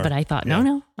choices, but I thought, no,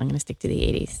 I'm going to stick to the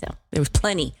 80s. So there was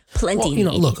plenty.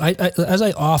 Well, look, I as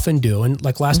I often do, and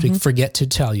like last week, forget to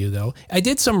tell you though, I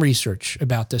did some research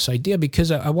about this idea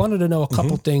because I wanted to know a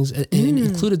couple things, and it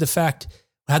included the fact,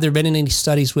 have there been any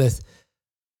studies with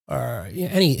or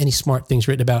any smart things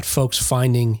written about folks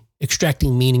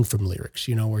extracting meaning from lyrics,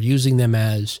 or using them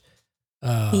as,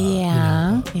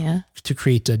 to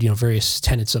create, various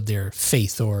tenets of their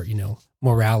faith or,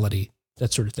 morality,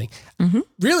 that sort of thing.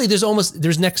 Really,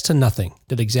 there's next to nothing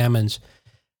that examines.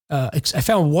 I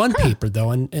found one paper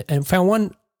though, and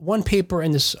found one paper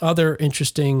and this other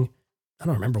interesting. I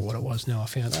don't remember what it was now.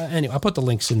 Anyway, I put the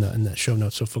links in the show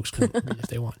notes so folks can read if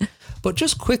they want. But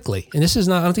just quickly, and this is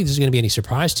not, I don't think this is going to be any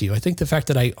surprise to you. I think the fact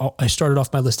that I started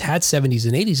off my list had 70s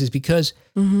and 80s is because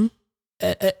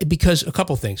a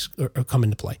couple things are come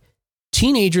into play.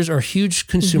 Teenagers are huge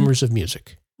consumers of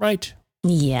music, right?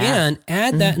 Yeah. And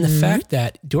add that in the fact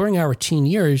that during our teen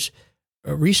years,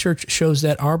 research shows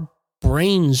that our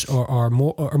brains are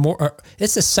more.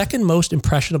 It's the second most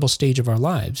impressionable stage of our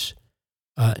lives.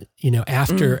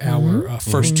 After our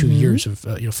first 2 years of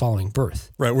following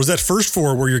birth. Right. Was that first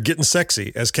 4 where you're getting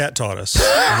sexy, as Kat taught us?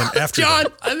 And then after John,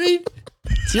 that,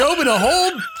 you open a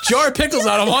whole jar of pickles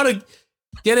I don't want to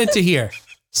get into here.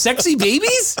 Sexy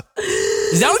babies?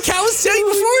 Is that what Kat was saying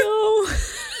before?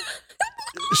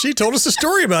 She told us a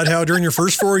story about how during your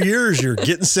first 4 years you're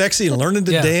getting sexy and learning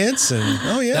to dance, and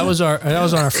that was on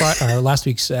our last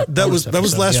week's. That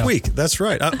was last week. That's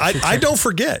right. I don't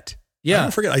forget. Yeah, I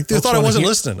don't forget. I thought I wasn't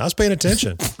listening. I was paying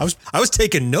attention. I was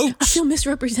taking notes. I feel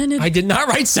misrepresented. I did not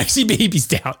write sexy babies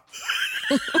down.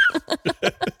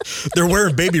 They're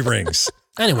wearing baby rings.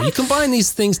 Anyway, you combine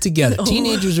these things together.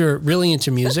 Teenagers are really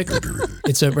into music.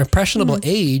 It's a impressionable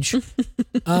age.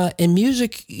 And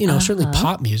music, certainly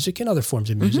pop music and other forms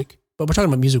of music, but we're talking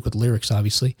about music with lyrics,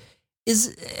 obviously,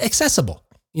 is accessible,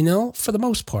 for the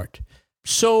most part.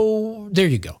 So there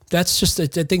you go. That's just, I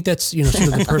think that's, sort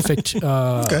of the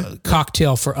perfect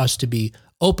cocktail for us to be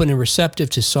open and receptive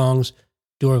to songs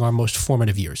during our most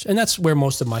formative years. And that's where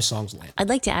most of my songs land. I'd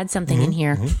like to add something in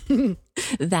here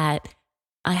that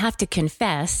I have to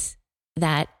confess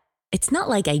that it's not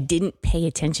like I didn't pay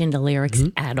attention to lyrics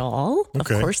at all.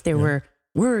 Okay. Of course, there were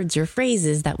words or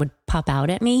phrases that would pop out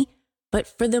at me, but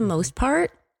for the most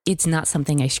part, it's not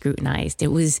something I scrutinized.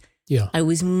 I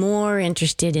was more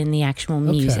interested in the actual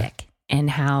music and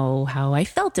how I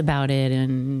felt about it,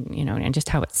 and and just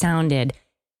how it sounded.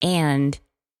 And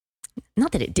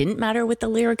not that it didn't matter what the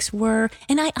lyrics were,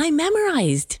 and I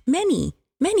memorized many,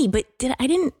 but I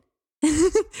didn't.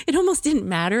 It almost didn't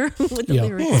matter what the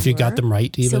lyrics were. If you got them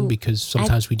right, even because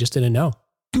sometimes we just didn't know.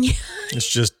 It's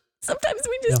just sometimes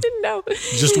we just didn't know.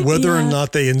 Just whether or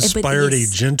not they inspired a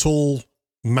gentle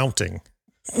mounting,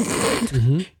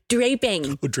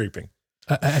 draping. Draping.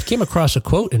 I came across a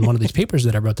quote in one of these papers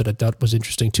that I wrote that I thought was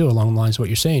interesting too, along the lines of what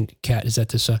you're saying, Kat. Is that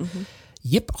this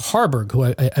Yip Harburg, who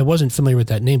I wasn't familiar with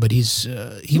that name, but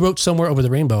he wrote Somewhere Over the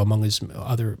Rainbow among his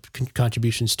other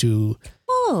contributions to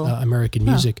American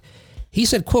music. He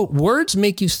said, quote, "Words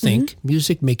make you think,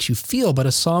 music makes you feel, but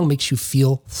a song makes you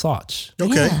feel thoughts."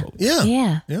 Okay.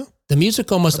 Yeah. The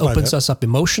music almost opens us up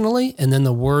emotionally, and then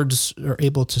the words are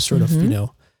able to sort of,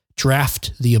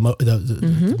 draft the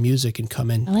music and come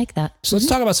in. I like that. So let's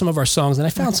talk about some of our songs. And I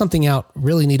found something out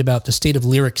really neat about the state of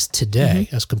lyrics today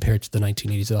as compared to the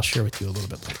 1980s that I'll share with you a little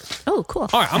bit later. Oh, cool.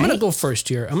 All right, I'm going to go first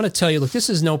here. I'm going to tell you, look, this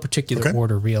is no particular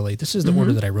order, really. This is the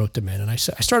order that I wrote them in. And I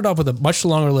started off with a much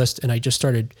longer list, and I just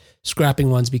started scrapping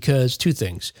ones because two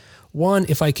things. One,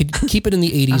 if I could keep it in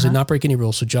the 80s and not break any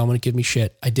rules, so John wouldn't give me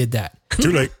shit, I did that.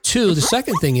 Too late. Two, the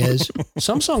second thing is,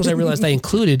 some songs I realized I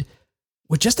included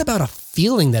were just about a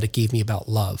feeling that it gave me about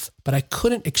love, but I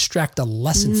couldn't extract a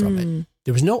lesson from it.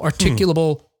 There was no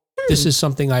articulable, this is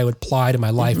something I would apply to my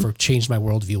life or change my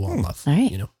worldview on love. All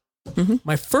right.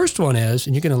 My first one is,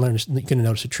 and you're going to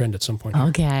notice a trend at some point.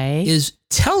 Okay. Is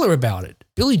Tell Her About It.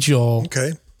 Billy Joel.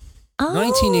 Okay.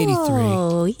 1983.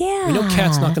 Oh, yeah. We know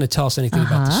Kat's not going to tell us anything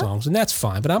about the songs, and that's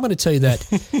fine. But I'm going to tell you that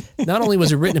not only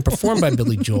was it written and performed by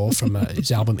Billy Joel from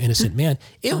his album Innocent Man,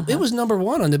 it was number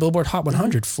one on the Billboard Hot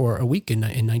 100 for a week in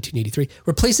 1983,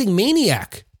 replacing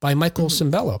Maniac by Michael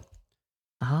Cimbello.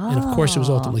 And of course, it was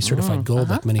ultimately certified gold,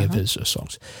 like many of his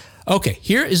songs. Okay,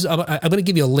 here is, I'm going to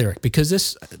give you a lyric because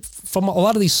this, from a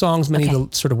lot of these songs, many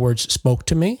of the sort of words spoke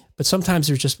to me, but sometimes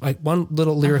there's just like one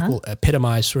little lyric will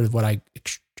epitomize sort of what I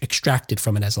extracted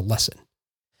from it as a lesson.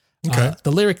 Okay.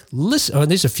 The lyric, listen, oh,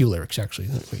 there's a few lyrics actually.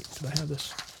 Wait, did I have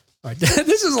this? All right.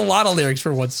 This is a lot of lyrics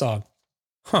for one song.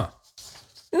 Huh.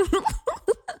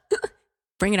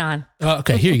 Bring it on.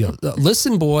 Okay, here you go.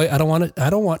 Listen, boy, I don't want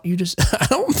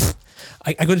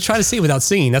I'm going to try to say it without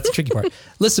singing. That's the tricky part.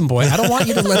 Listen, boy, I don't want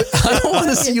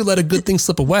to see you let a good thing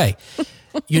slip away.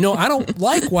 I don't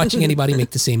like watching anybody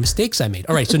make the same mistakes I made.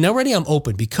 All right. So now already I'm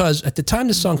open because at the time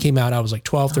this song came out, I was like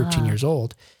 12, 13 years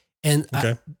old. And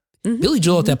Billy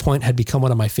Joel at that point had become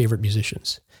one of my favorite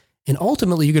musicians. And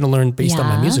ultimately you're going to learn based on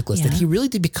my music list that he really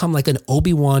did become like an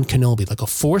Obi-Wan Kenobi, like a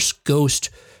force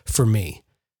ghost for me.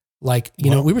 Like,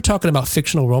 we were talking about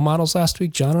fictional role models last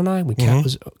week, John and I, when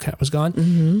Kat was gone.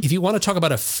 If you want to talk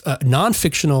about a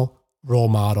non-fictional role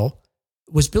model,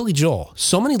 was Billy Joel.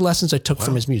 So many lessons I took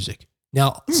from his music.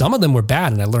 Now, some of them were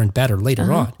bad and I learned better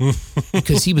later on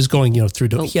because he was going,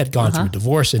 he had gone through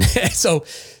divorce. And so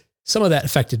some of that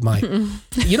affected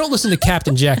you don't listen to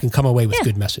Captain Jack and come away with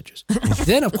good messages.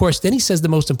 Then, of course, he says the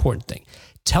most important thing.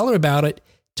 Tell her about it.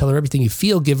 Tell her everything you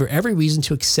feel. Give her every reason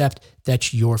to accept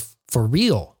that you're for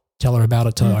real. Tell her about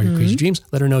it. Tell her all your crazy dreams.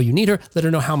 Let her know you need her. Let her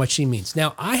know how much she means.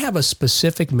 Now, I have a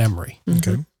specific memory.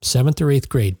 7th or 8th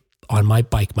grade on my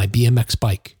bike, my BMX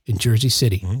bike in Jersey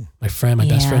City. My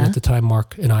best friend at the time,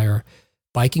 Mark, and I are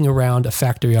biking around a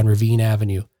factory on Ravine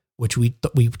Avenue, which we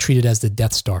treated as the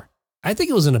Death Star. I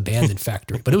think it was an abandoned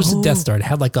factory, but it was the Death Star. It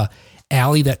had like a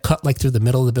alley that cut like through the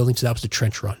middle of the building. So that was the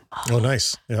trench run. Oh,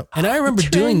 nice. Yeah. And I remember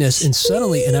doing this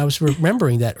and I was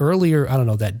remembering that earlier, I don't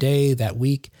know, that day, that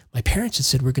week, my parents had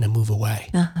said, we're going to move away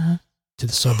to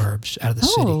the suburbs, out of the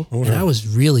city. And I was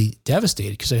really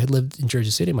devastated because I had lived in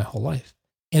Jersey City my whole life.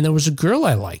 And there was a girl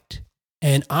I liked.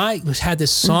 And I had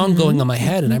this song going on my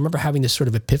head. And I remember having this sort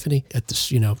of epiphany at this,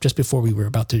 just before we were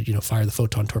about to, fire the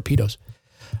photon torpedoes.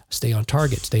 Stay on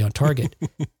target, stay on target.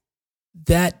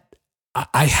 That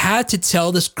I had to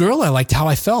tell this girl I liked how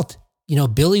I felt.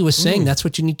 Billy was saying that's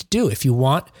what you need to do. If you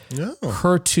want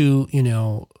her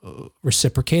to,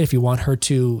 reciprocate, if you want her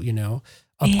to,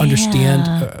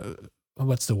 understand,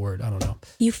 what's the word? I don't know.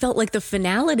 You felt like the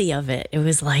finality of it. It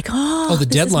was like, the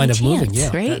deadline of moving.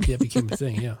 Yeah. Right? That became a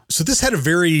thing. Yeah. So this had a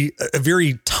very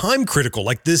time critical,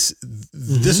 like this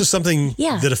is something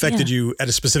that affected you at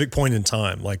a specific point in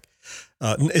time. Like,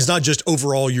 it's not just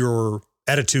overall your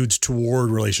attitudes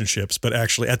toward relationships, but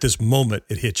actually at this moment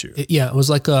it hit you. It was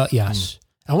like yes.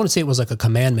 I want to say it was like a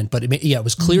commandment, but it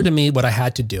was clear to me what I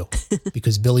had to do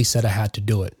because Billy said I had to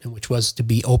do it, which was to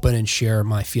be open and share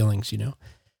my feelings,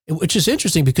 which is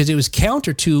interesting because it was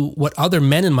counter to what other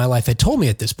men in my life had told me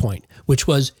at this point, which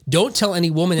was don't tell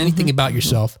any woman anything about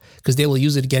yourself because they will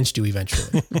use it against you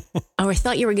eventually. Oh, I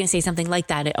thought you were going to say something like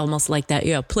that, almost like that.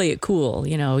 Yeah, play it cool.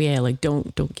 Like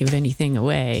don't give anything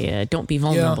away. Don't be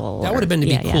vulnerable. Yeah, that would have been to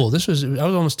be cool. I was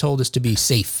almost told this to be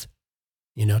safe,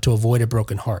 to avoid a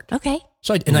broken heart. Okay.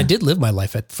 So I did live my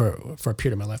life for a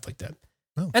period of my life like that.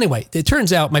 Oh. Anyway, it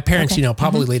turns out my parents,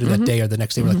 probably later that day or the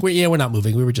next day were like, we're not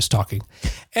moving. We were just talking.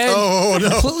 And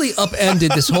completely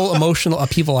upended this whole emotional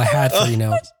upheaval I had for,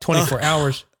 24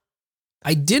 hours.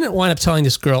 I didn't wind up telling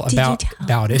this girl about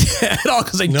it at all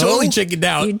because I totally chickened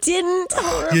out. You didn't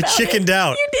tell her You chickened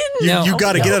out. You didn't. You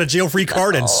got to get out of jail free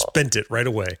card and spent it right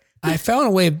away. I found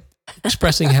a way of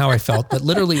expressing how I felt, but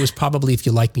literally it was probably if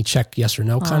you like me, check yes or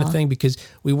no kind of thing because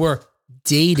we were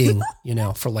dating,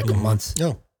 for like a month.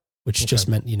 Which just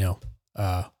meant,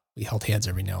 we held hands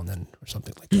every now and then or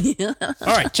something like that. All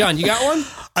right, John, you got one?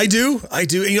 I do.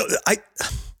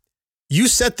 You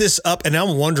set this up and now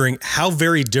I'm wondering how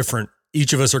very different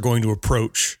each of us are going to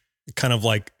approach kind of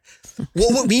like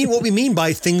what we mean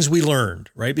by things we learned,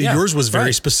 right? Yeah, yours was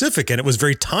very specific and it was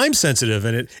very time sensitive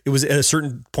and it was at a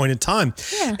certain point in time.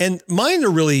 Yeah. And mine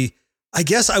are really, I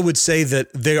guess I would say that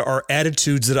there are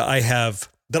attitudes that I have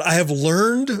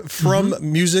learned from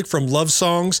music, from love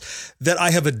songs that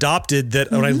I have adopted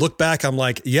that when I look back, I'm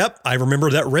like, yep, I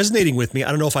remember that resonating with me. I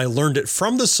don't know if I learned it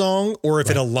from the song or if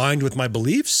it aligned with my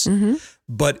beliefs,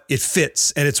 but it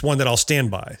fits and it's one that I'll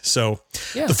stand by. So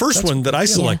the first one that I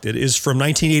selected is from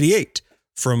 1988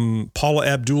 from Paula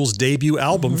Abdul's debut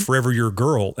album, Forever Your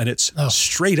Girl. And it's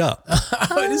Straight Up.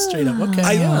 It is Straight Up. Okay.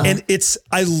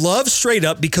 I love Straight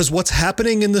Up because what's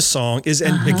happening in the song is,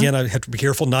 and again, I have to be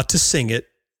careful not to sing it.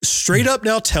 Straight up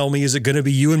now tell me, is it going to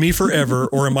be you and me forever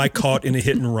or am I caught in a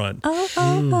hit and run?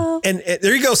 And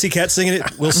there you go, see Kat singing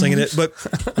it, Will singing it. But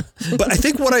I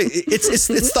think it's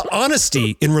the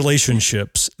honesty in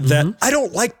relationships that I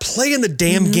don't like playing the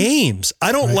damn games.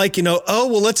 I don't like, I'm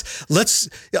going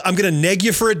to neg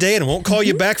you for a day and I won't call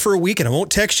you back for a week and I won't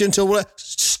text you until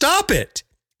stop it.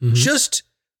 Just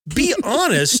be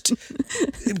honest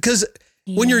because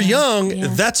when you're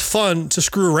young, that's fun to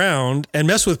screw around and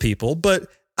mess with people. But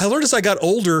I learned as I got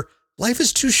older, life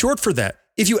is too short for that.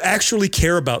 If you actually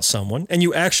care about someone and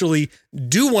you actually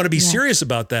do want to be serious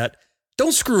about that,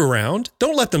 don't screw around.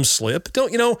 Don't let them slip.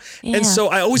 Don't. And so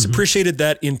I always appreciated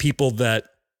that in people that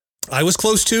I was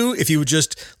close to. If you would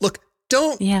just look,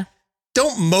 don't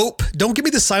mope. Don't give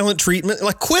me the silent treatment.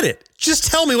 Like, quit it. Just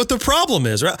tell me what the problem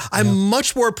is. Right? I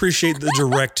much more appreciate the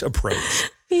direct approach.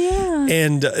 Yeah.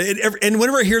 And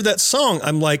whenever I hear that song,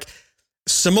 I'm like,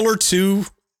 similar to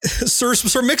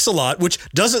Sir Mix-a-Lot, which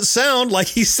doesn't sound like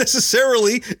he's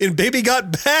necessarily in Baby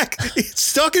Got Back.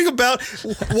 It's talking about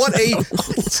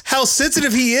how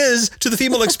sensitive he is to the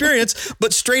female experience,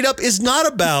 but Straight Up is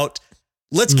not about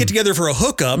let's get together for a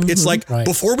hookup. It's like,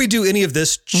 before we do any of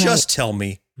this, just tell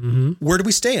me, where do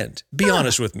we stand? Be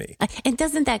honest with me. And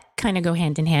doesn't that kind of go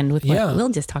hand in hand with what Will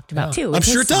just talked about too? I'm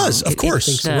sure it does. Of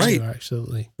course. Right.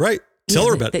 Absolutely. Right. Tell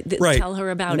her about it. Right. Tell her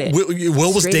about it.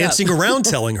 Will was dancing around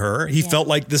telling her. He felt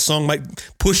like this song might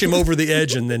push him over the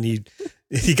edge, and then he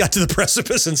got to the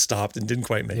precipice and stopped and didn't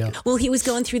quite make it. Well, he was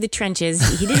going through the trenches.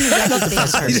 He didn't exactly stay on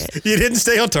target. He didn't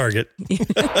stay on target.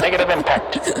 Negative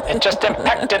impact. It just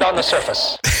impacted on the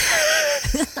surface.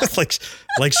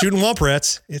 like shooting womp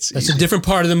rats. That's a different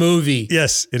part of the movie.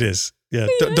 Yes, it is. Yeah,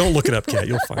 don't look it up, Kat.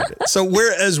 You'll find it. So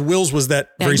whereas Will's was that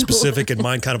very specific and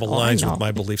mine kind of aligns with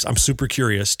my beliefs, I'm super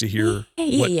curious to hear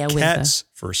what Kat's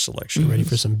first selection. Ready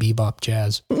for some bebop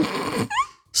jazz?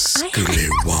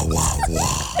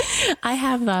 I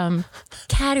have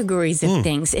categories of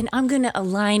things, and I'm going to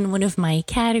align one of my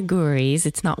categories.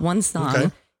 It's not one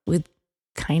song with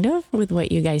kind of with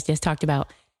what you guys just talked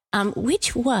about,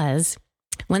 which was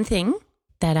one thing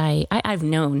that I've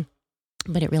known,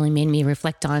 but it really made me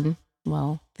reflect on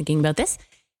while thinking about this,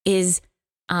 is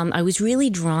I was really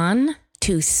drawn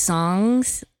to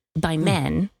songs by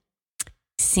men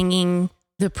singing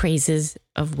the praises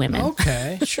of women.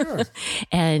 Okay, sure.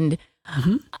 And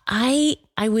I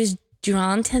was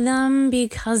drawn to them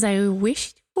because I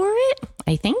wished for it,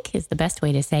 I think is the best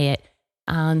way to say it.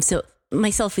 So my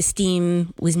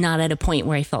self-esteem was not at a point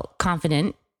where I felt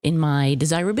confident in my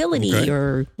desirability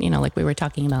or, like we were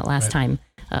talking about last time,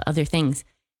 other things.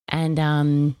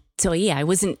 And so, yeah, I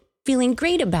wasn't feeling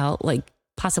great about like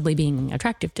possibly being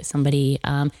attractive to somebody.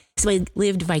 So I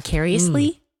lived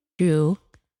vicariously through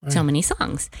so many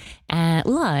songs.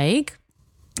 Like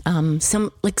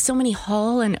so many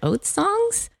Hall and Oates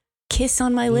songs, Kiss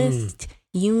on my list,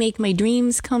 You Make My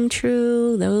Dreams Come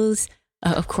True, those,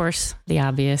 of course, the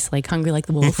obvious, like Hungry Like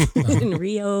the Wolf in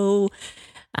Rio,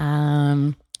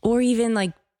 or even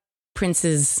like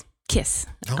Prince's Kiss,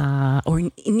 or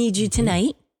Need You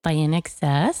Tonight by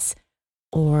INXS,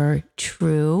 or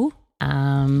True,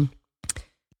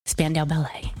 Spandau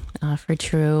Ballet for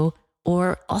True,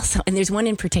 or also, and there's one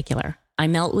in particular, I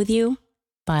Melt With You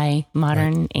by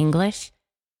Modern English.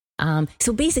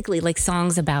 So basically like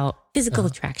songs about physical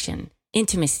attraction,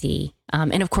 intimacy,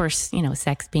 and of course,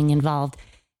 sex being involved,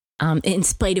 in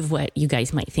spite of what you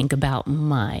guys might think about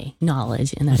my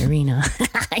knowledge in that arena,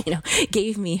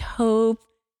 gave me hope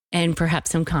and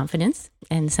perhaps some confidence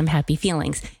and some happy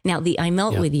feelings. Now, the I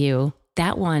Melt With You,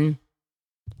 that one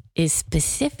is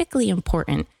specifically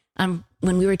important.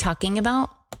 When we were talking about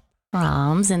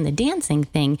proms and the dancing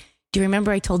thing, do you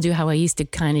remember I told you how I used to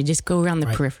kind of just go around the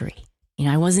periphery?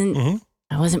 I wasn't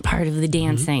part of the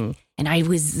dancing, and I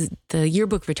was the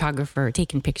yearbook photographer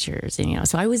taking pictures, and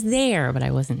so I was there, but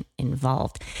I wasn't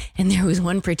involved. And there was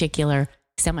one particular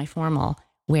semi-formal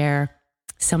where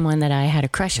someone that I had a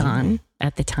crush on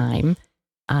at the time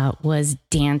was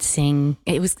dancing.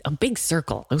 It was a big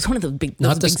circle. It was one of the big,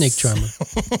 not the snake charmer. No,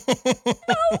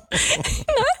 not the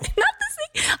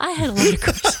snake. I had a lot of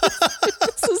crushes.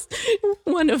 This was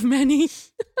one of many.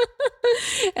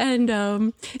 And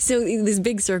so this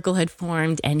big circle had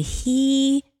formed, and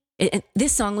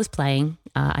this song was playing.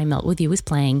 I Melt With You was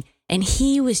playing, and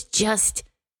he was just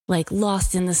like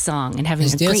lost in the song and having a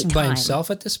great time. He's dancing by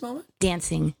himself at this moment?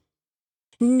 Dancing.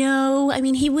 No, I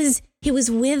mean he was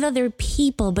with other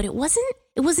people, but it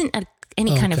wasn't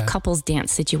any kind of couples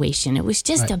dance situation. It was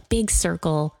just a big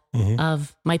circle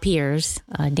of my peers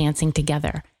dancing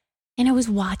together, and I was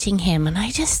watching him, and I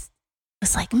just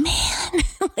was like, man,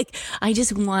 like I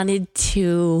just wanted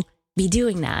to be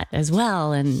doing that as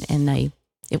well, and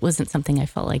it wasn't something I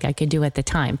felt like I could do at the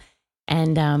time,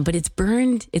 and but it's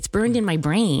burned in my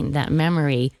brain, that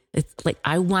memory. It's like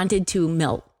I wanted to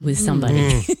melt with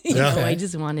somebody. I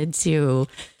just wanted to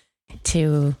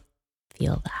feel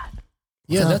that.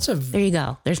 Yeah, so, there you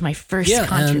go. There's my first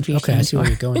contribution. Okay, I see where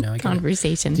you're going now.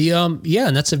 Conversation.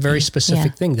 And that's a very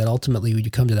specific thing that ultimately when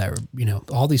you come to that,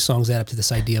 all these songs add up to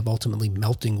this idea of ultimately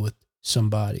melting with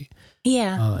somebody.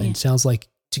 Yeah. And it sounds like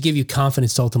to give you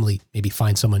confidence to ultimately maybe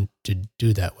find someone to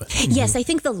do that with. Yes, I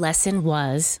think the lesson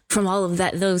was from all of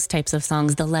those types of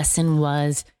songs, the lesson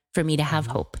was for me to have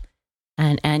hope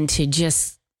and to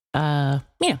just, kind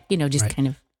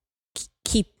of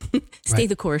stay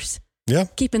the course. Yeah.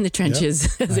 Keep in the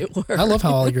trenches, as it were. I love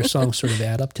how all your songs sort of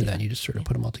add up to that. You just sort of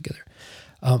put them all together.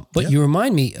 But you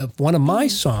remind me of one of my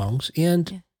songs,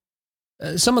 and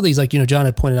some of these, like, John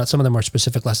had pointed out, some of them are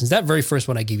specific lessons. That very first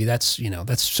one I gave you, that's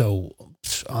so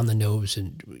on the nose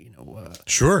and,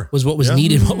 sure, was what was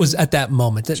needed, what was at that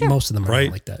moment. That most of them are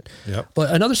like that. Yep.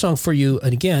 But another song for you,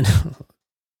 and again,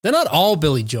 they're not all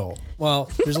Billy Joel. Well,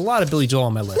 there's a lot of Billy Joel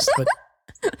on my list, but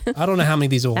I don't know how many of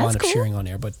these will wind up sharing on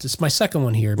air, but this is my second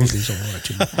one here. Maybe there's one or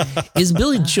two. Is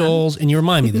Billy Joel's, and you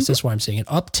remind me of this, that's why I'm saying it,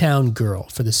 Uptown Girl,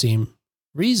 for the same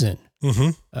reason.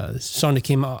 This song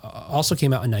that also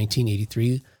came out in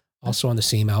 1983, also on the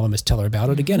same album as Tell Her About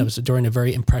It. Again, it was during a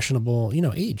very impressionable,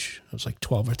 age. I was like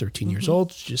 12 or 13 years old,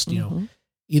 just,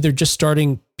 either just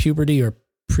starting puberty or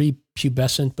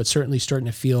pre-pubescent, but certainly starting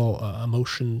to feel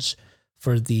emotions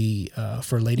for the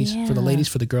ladies,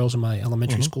 for the girls in my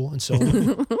elementary school. And so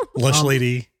lunch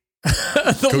lady,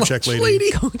 coat check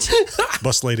lady,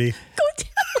 bus lady,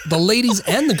 the ladies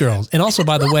and the girls. And also,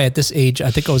 by the way, at this age, I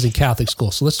think I was in Catholic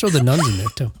school. So let's throw the nuns in there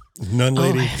too. Nun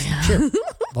lady. Sure.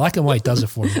 Black and white does it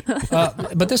for me.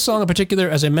 But this song in particular,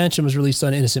 as I mentioned, was released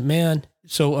on Innocent Man.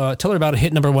 So Tell Her About It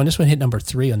hit number 1. This one hit number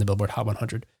 3 on the Billboard Hot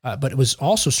 100. But it was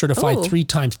also certified 3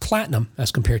 times platinum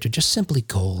as compared to just simply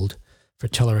gold for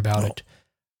Tell Her About It.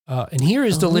 And here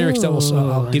is the lyrics that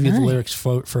I'll give you the lyrics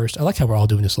first. I like how we're all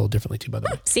doing this a little differently too, by the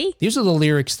way. See? These are the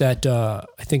lyrics that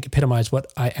I think epitomize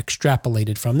what I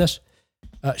extrapolated from this.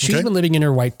 She's been living in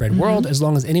her white bread world as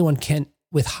long as anyone can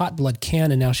with hot blood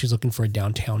can, and now she's looking for a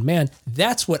downtown man.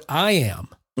 That's what I am.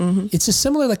 Mm-hmm. It's a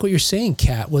similar, like what you're saying,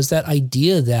 Kat, was that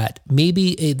idea that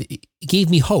maybe it gave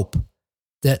me hope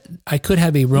that I could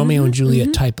have a Romeo and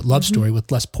Juliet type love story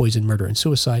with less poison, murder, and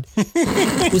suicide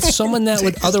with someone that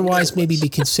would otherwise maybe be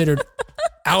considered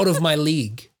out of my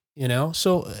league, you know?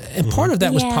 So, and part of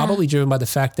that was probably driven by the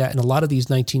fact that in a lot of these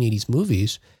 1980s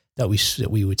movies that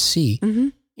we would see,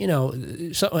 you know,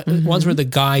 ones where the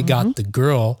guy got the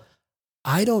girl,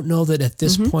 I don't know that at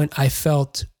this point I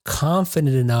felt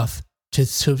confident enough to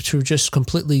just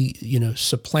completely, you know,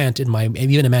 supplant in my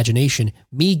even imagination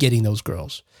me getting those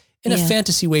girls. In a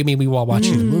fantasy way, maybe while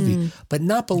watching the movie, but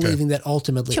not believing that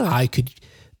ultimately I could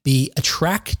be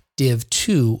attractive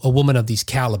to a woman of these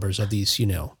calibers, of these, you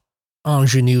know,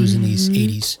 ingenues in these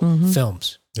 80s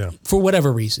films for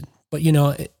whatever reason. But, you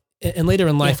know, and later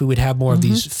in life, we would have more of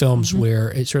these films where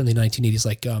it's certainly 1980s,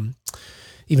 like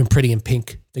even Pretty in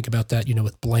Pink. Think about that, you know,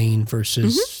 with Blaine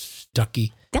versus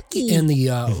Ducky. And the,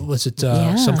 was it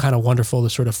Some Kind of Wonderful,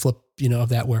 the sort of flip, you know, of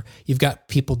that where you've got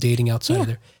people dating outside of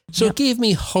there. So it gave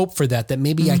me hope for that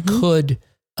maybe I could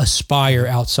aspire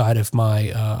outside of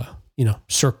my, you know,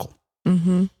 circle.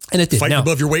 And it did. Fighting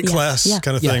above your weight class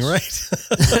kind of thing,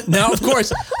 right? Now, of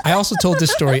course, I also told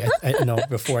this story I know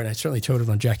before, and I certainly told it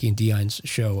on Jackie and Dion's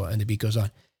show, And the Beat Goes On.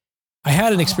 I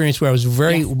had an experience where I was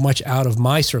very much out of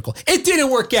my circle. It didn't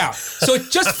work out. So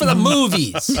just for the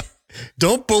movies.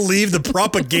 Don't believe the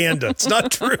propaganda. It's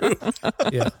not true.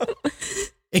 Yeah.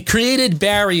 It created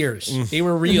barriers. They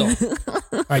were real.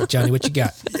 All right, Johnny, what you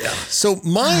got? So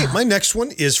my next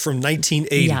one is from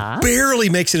 1980. Barely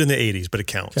makes it in the 80s, but it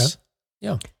counts. Okay.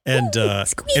 Yeah. And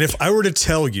if I were to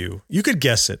tell you, you could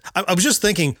guess it. I was just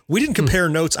thinking, we didn't compare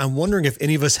notes. I'm wondering if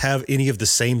any of us have any of the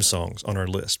same songs on our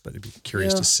list, but I'd be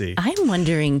curious to see. I'm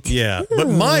wondering too. Yeah, but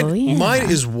mine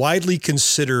is widely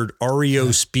considered REO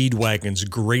Speedwagon's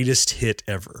greatest hit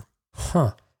ever.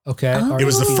 Huh. Okay. It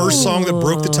was the first song that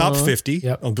broke the top 50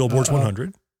 on Billboard's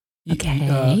 100.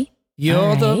 Okay.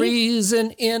 You're the reason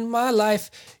in my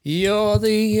life. You're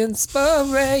the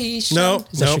inspiration. No.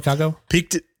 Is that Chicago?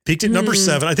 Peaked at number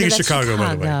 7. I think it's Chicago,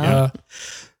 by the way. Yeah.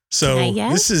 So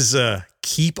this is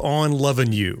Keep On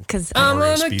Loving You. Because I'm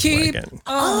going to keep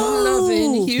on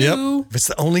loving you. Yep. It's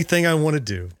the only thing I want to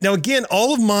do. Now, again,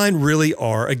 all of mine really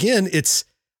are,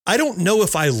 I don't know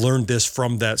if I learned this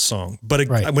from that song, but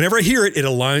whenever I hear it, it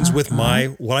aligns with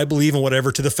what I believe and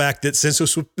whatever, to the fact that since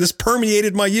this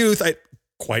permeated my youth, I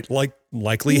quite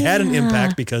likely had an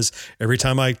impact because every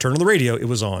time I turned on the radio, it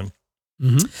was on.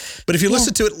 But if you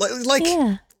listen to it,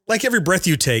 like every breath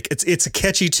you take, it's a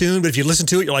catchy tune, but if you listen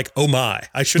to it, you're like, oh my,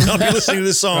 I should not be listening to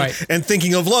this song and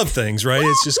thinking of love things, right?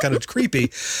 It's just kind of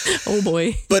creepy. Oh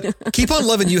boy. But Keep On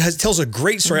Loving You tells a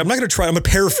great story. I'm going to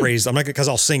paraphrase. I'm not because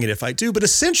I'll sing it if I do, but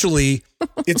essentially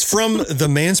it's from the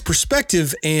man's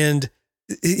perspective, and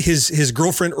his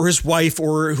girlfriend or his wife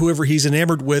or whoever he's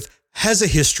enamored with has a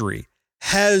history,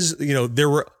 there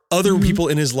were other people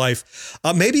in his life,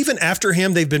 maybe even after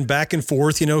him, they've been back and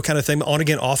forth, kind of thing, on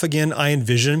again, off again, I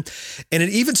envision. And it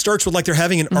even starts with like they're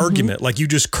having an argument, like you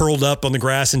just curled up on the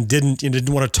grass and didn't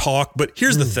want to talk. But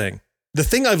here's the thing. The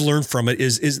thing I've learned from it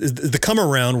is the come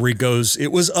around where he goes,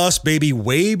 it was us, baby,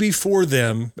 way before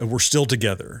them, and we're still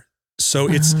together. So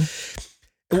it's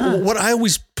what I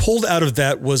always pulled out of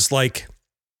that was like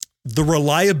the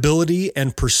reliability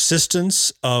and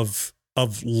persistence of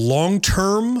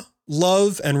long-term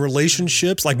love and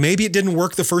relationships. Like maybe it didn't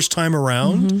work the first time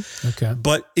around. Okay.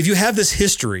 But if you have this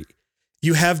history,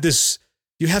 you have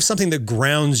something that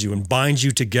grounds you and binds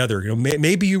you together.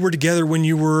 Maybe you were together when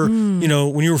you were,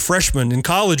 when you were freshmen in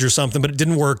college or something, but it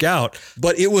didn't work out.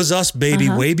 But it was us, baby,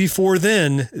 way before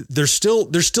then. There's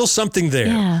still something there.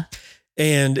 Yeah.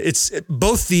 And it's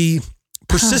both the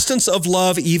persistence of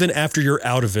love even after you're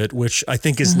out of it, which I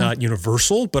think is not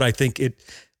universal, but I think it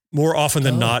more often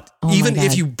than not, even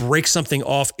if you break something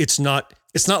off, it's not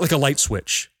like a light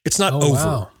switch. It's not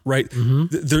over, right?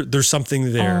 There's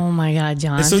something there. Oh my God,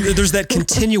 John. And so there's that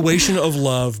continuation of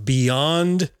love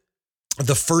beyond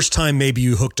the first time maybe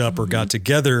you hooked up or got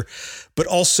together, but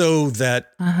also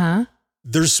that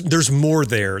there's more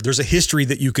there. There's a history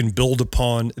that you can build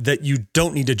upon that you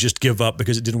don't need to just give up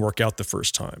because it didn't work out the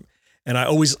first time. And I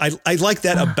like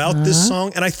that about this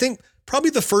song. And I think probably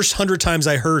the first 100 times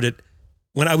I heard it,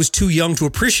 when I was too young to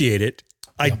appreciate it,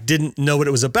 I didn't know what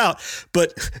it was about.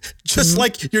 But just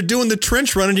like you're doing the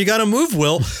trench run and you got to move,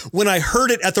 Will, when I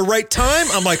heard it at the right time,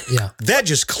 I'm like, that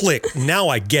just clicked. Now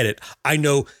I get it. I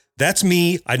know that's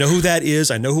me. I know who that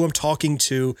is. I know who I'm talking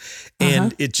to.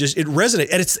 And it resonates.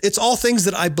 And it's all things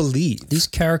that I believe. These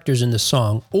characters in the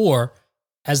song, or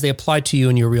as they apply to you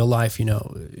in your real life,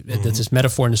 that's this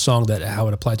metaphor in the song that how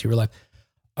it applied to your real life.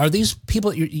 Are these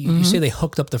people, you say they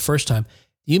hooked up the first time.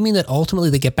 You mean that ultimately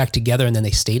they get back together and then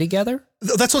they stay together?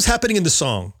 That's what's happening in the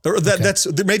song. That's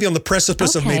maybe on the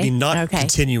precipice of maybe not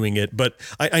continuing it. But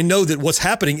I know that what's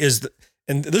happening is,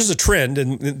 and this is a trend,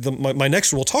 and my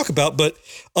next one we'll talk about, but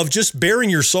of just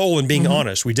bearing your soul and being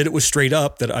honest. We did it with Straight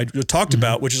Up that I talked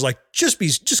about, which is like,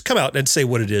 just come out and say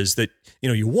what it is that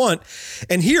you want.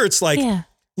 And here it's like,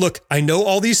 look, I know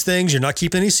all these things. You're not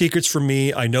keeping any secrets from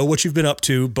me. I know what you've been up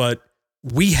to, but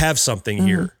we have something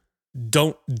here.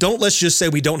 Don't let's just say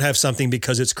we don't have something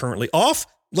because it's currently off.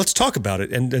 Let's talk about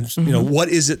it. And what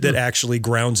is it that actually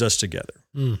grounds us together?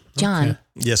 John.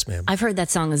 Yes, ma'am. I've heard that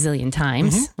song a zillion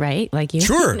times, right? Like you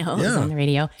sure. It's on the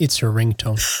radio. It's her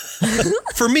ringtone.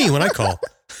 For me, when I call.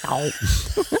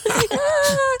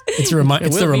 It's the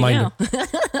reminder.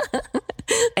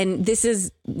 And this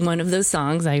is one of those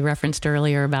songs I referenced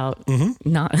earlier about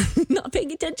not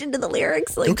paying attention to the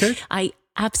lyrics. Like, I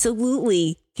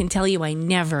absolutely can tell you I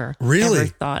never ever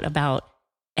thought about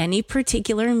any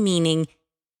particular meaning.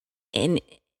 And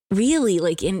really,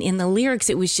 like in the lyrics,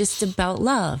 it was just about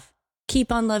love.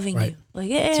 Keep on loving you. Like,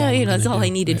 that's all I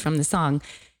needed from the song.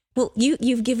 Well,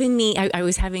 you've given me, I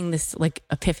was having this like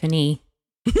epiphany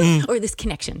or this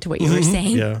connection to what you were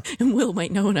saying. Yeah. And Will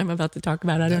might know what I'm about to talk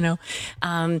about. I don't know.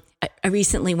 I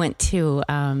recently went to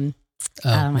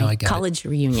my college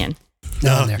reunion.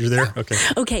 No, you're there?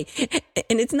 Okay.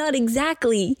 And it's not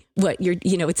exactly what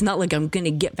it's not like I'm going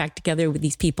to get back together with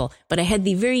these people, but I had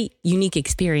the very unique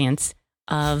experience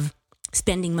of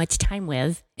spending much time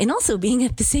with and also being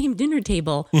at the same dinner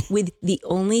table with the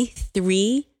only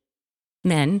 3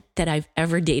 men that I've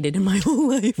ever dated in my whole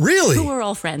life. Really? Who are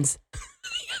all friends.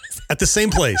 At the same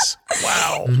place.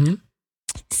 Wow.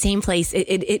 Same place.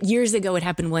 It years ago, it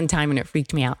happened one time and it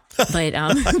freaked me out. But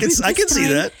I can see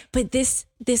that. But this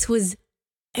was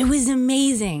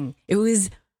amazing. It was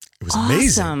awesome.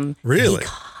 Amazing. Really?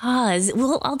 Because,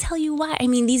 I'll tell you why. I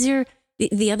mean, these are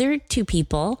the other 2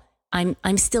 people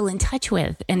I'm still in touch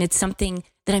with, and it's something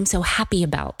that I'm so happy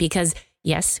about because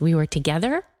yes, we were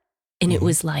together, and it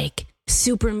was like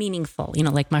super meaningful.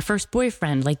 Like my first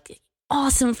boyfriend, like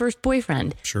awesome first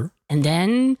boyfriend. Sure. And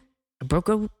then I broke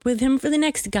up with him for the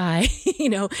next guy,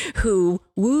 who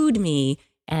wooed me.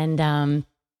 And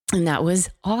that was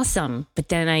awesome. But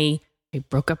then I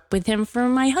broke up with him for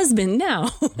my husband now,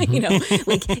 like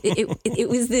it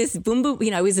was this boom, boom,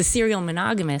 I was a serial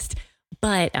monogamist,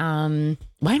 but,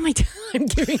 why am I'm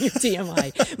giving you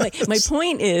TMI? My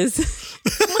point is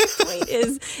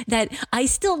that I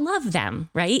still love them.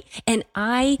 Right. And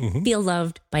I feel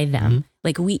loved by them.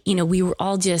 Like we were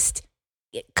all just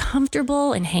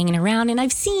comfortable and hanging around. And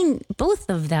I've seen both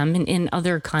of them in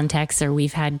other contexts, or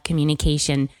we've had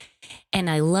communication. And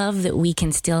I love that we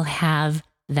can still have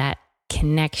that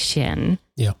connection.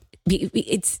 Yeah.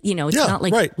 It's, it's not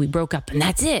like we broke up and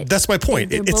that's it. That's my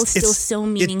point. They're both still so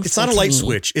meaningful. It's not a light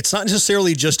switch. It's not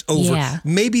necessarily just over. Yeah.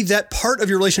 Maybe that part of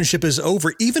your relationship is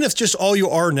over. Even if just all you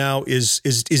are now is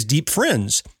deep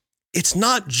friends. It's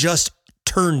not just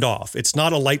turned off. It's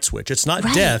not a light switch. It's not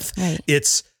death. Right.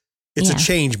 It's a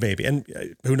change maybe. And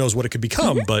who knows what it could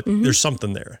become, but there's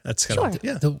something there. That's kind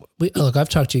of, look, I've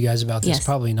talked to you guys about this,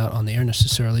 probably not on the air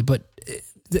necessarily, but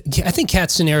I think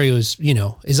Kat's scenario is,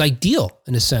 is ideal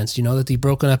in a sense, that they've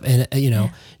broken up and,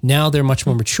 now they're much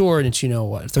more mature and it's,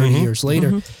 30 years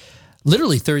later,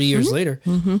 literally 30 years later,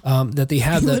 that they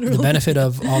have the benefit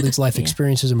of all these life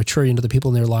experiences and maturity into the people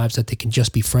in their lives that they can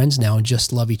just be friends now and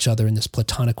just love each other in this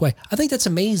platonic way. I think that's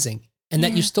amazing. And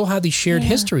that you still have these shared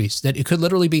histories that it could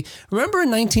literally be, remember in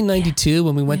 1992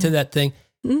 when we went to that thing?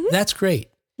 That's great.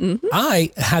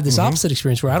 I had this opposite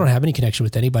experience where I don't have any connection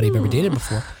with anybody I've ever dated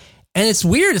before. And it's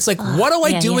weird. It's like, what do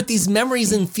I do with these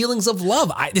memories and feelings of love?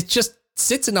 It just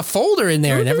sits in a folder in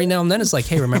there. And every now and then it's like,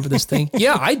 hey, remember this thing?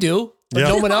 Yeah, I do. But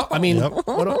no one else. I mean,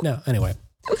 no. Anyway.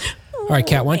 All right,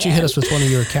 Kat, why don't you hit us with one of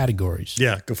your categories?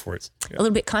 Yeah, go for it. Yeah. A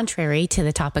little bit contrary to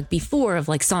the topic before of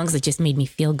like songs that just made me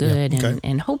feel good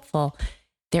and hopeful.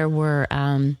 There were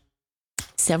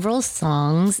several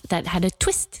sones that had a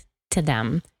twist to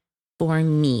them for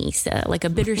me. So like a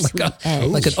bittersweet edge.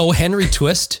 Like an O. Henry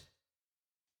twist?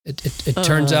 It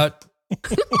turns out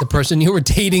the person you were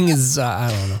dating is, I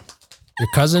don't know. Your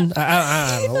cousin?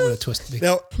 I don't know. What would a twist be?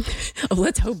 Now,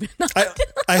 let's hope not.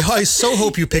 I so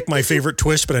hope you pick my favorite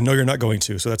twist, but I know you're not going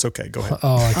to, so that's okay. Go ahead.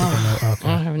 Oh, I think I know. Okay.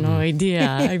 I have no idea.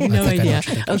 I have no idea.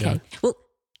 Okay. John.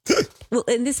 Well,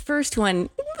 in this first one,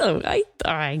 I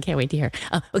can't wait to hear.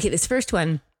 Okay, this first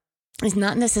one is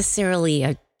not necessarily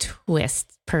a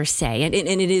twist per se, and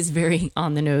it is very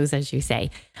on the nose, as you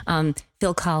say.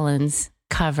 Phil Collins'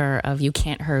 cover of "You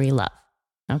Can't Hurry Love."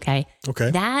 Okay.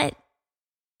 That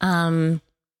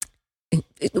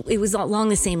it was along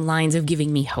the same lines of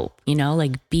giving me hope,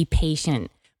 like be patient.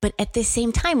 But at the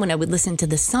same time, when I would listen to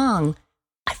the song,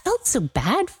 I felt so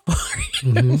bad for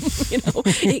him.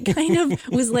 It kind of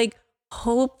was like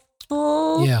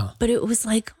hopeful. Yeah. But it was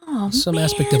like, some man,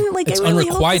 aspect of like, it's I really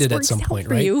unrequited at some point,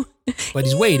 right? But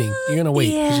he's waiting. You're gonna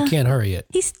wait because you can't hurry it.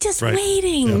 He's just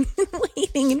waiting,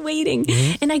 waiting and waiting,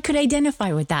 and I could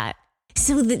identify with that.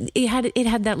 So it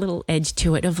had that little edge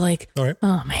to it of like,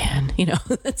 oh man,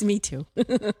 that's me too.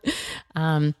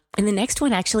 And the next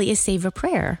one actually is "Save a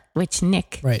Prayer," which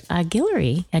Nick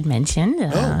Guillory had mentioned in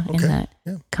that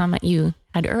comment you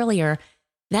had earlier.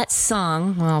 That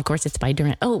song, well, of course, it's by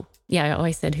Duran. Oh, yeah,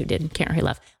 I said who did "Can't Hurry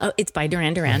Love." Oh, it's by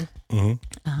Duran Duran,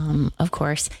 of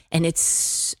course, and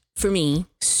it's for me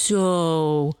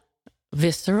so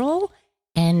visceral.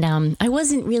 And I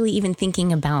wasn't really even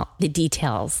thinking about the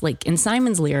details. Like in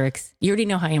Simon's lyrics, you already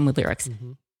know how I am with lyrics.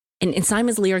 And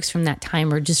Simon's lyrics from that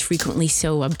time are just frequently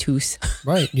so obtuse.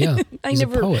 Right, yeah. I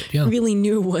never really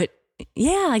knew what.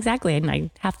 Yeah, exactly.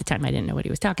 And half the time I didn't know what he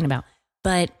was talking about.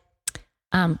 But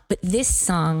this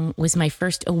song was my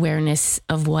first awareness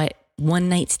of what one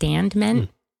night stand meant.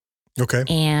 Okay.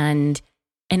 And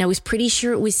I was pretty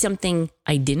sure it was something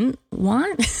I didn't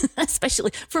want,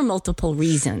 especially for multiple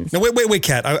reasons. Now, wait,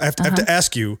 Kat. I have to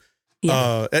ask you.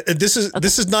 Yeah. This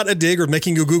is not a dig or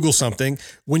making you Google something.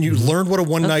 When you learned what a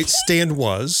one night stand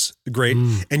was, great,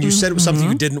 and you said it was something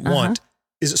you didn't want.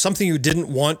 Is it something you didn't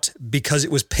want because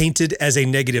it was painted as a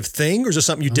negative thing, or is it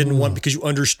something you didn't want because you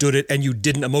understood it and you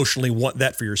didn't emotionally want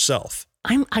that for yourself?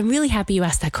 I'm really happy you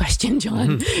asked that question,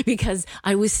 John, because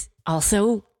I was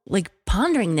also like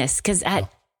pondering this because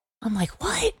I'm like,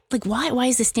 what? Like, why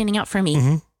is this standing out for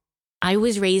me? I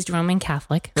was raised Roman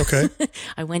Catholic. Okay.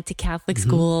 I went to Catholic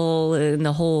school and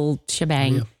the whole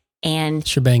shebang. Yeah. And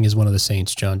shebang is one of the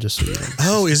saints, John, just so you know.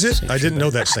 Oh, is it? I didn't know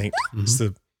that saint. It's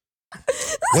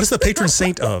what is the patron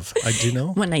saint of? I do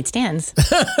know. One night stands.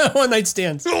 One night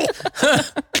stands. Oh,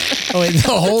 wait, the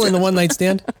hole in the one night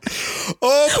stand?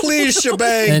 Oh, please,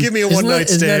 shebang. Give me a one night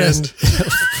stand.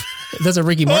 That's a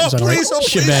Ricky Martin song, right? Please,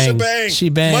 shebang. She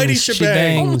bangs. Mighty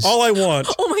shebang. All I want.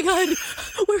 Oh my God.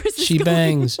 Where is this She going?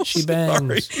 bangs. She bangs.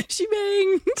 Sorry. She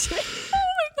bangs. Oh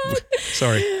my God.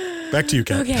 Sorry. Back to you,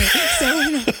 Kat. Okay. So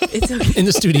it's okay. In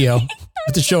the studio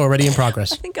with the show already in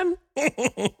progress. I think I'm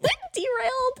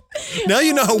derailed. Now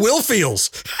you know how Will feels.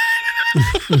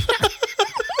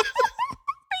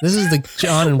 This is the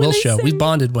John and Will show. We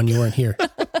bonded when you weren't here.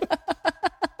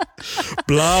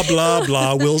 Blah, blah,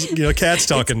 blah. Will's, Kat's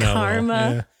talking now.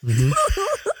 Karma. Yeah.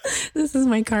 This is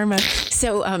my karma.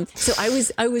 So I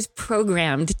was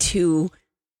programmed to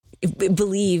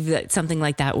believe that something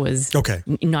like that was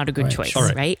not a good choice,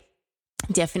 right?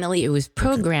 Definitely, it was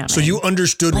programmed. So you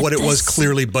understood what it was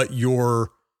clearly, but the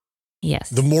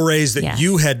mores that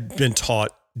you had been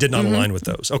taught did not align with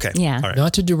those. Okay. Yeah. All right.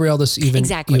 Not to derail this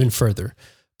even further,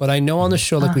 but I know on the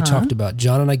show, like we talked about,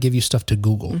 John and I give you stuff to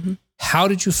Google. How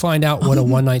did you find out what a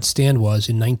one night stand was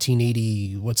in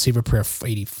 1980? What's Save a Prayer?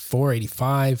 84,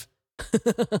 85?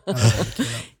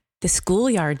 The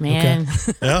schoolyard, man.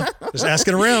 Okay. Yeah. Just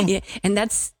asking around. Yeah. And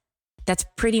that's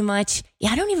pretty much,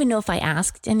 I don't even know if I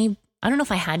asked I don't know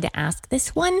if I had to ask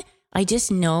this one. I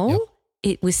just know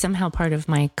it was somehow part of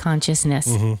my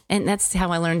consciousness. And that's how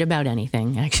I learned about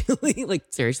anything, actually. Like,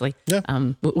 seriously. Yeah.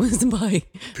 What was by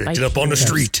Picked it up on the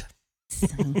street. So,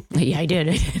 yeah, I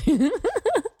did.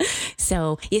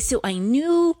 So I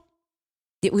knew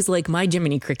it was like my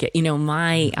Jiminy Cricket,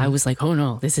 I was like, oh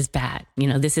no, this is bad.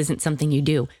 This isn't something you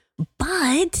do.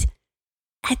 But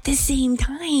at the same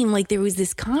time, like there was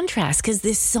this contrast because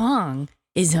this song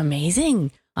is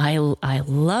amazing. I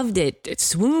loved it.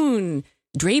 Swoon,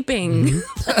 draping.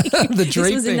 The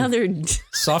draping. This was another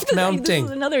soft mounting. This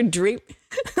was another drape.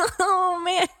 Oh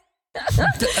man.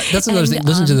 That's another thing.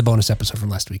 Listen to the bonus episode from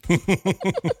last week.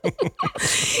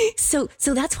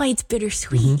 So that's why it's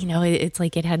bittersweet. It's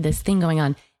like it had this thing going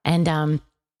on. And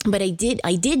but I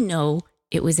did know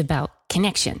it was about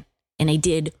connection, and I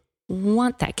did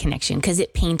want that connection because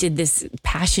it painted this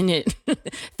passionate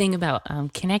thing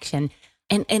about connection.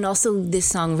 And also this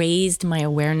song raised my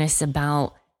awareness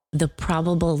about the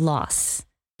probable loss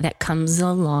that comes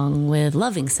along with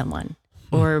loving someone.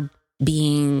 or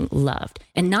being loved,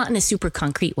 and not in a super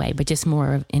concrete way, but just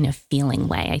more in a feeling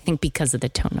way. I think because of the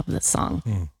tone of the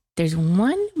song. There's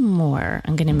one more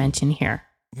I'm going to mention here.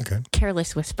 Okay.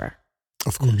 Careless Whisper.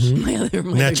 Of course. My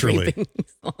Naturally. raping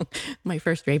song. My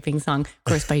first raping song. Of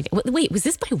course, by... Wait, was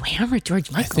this by Wham or George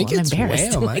Michael? I think it's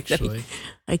Wham, actually.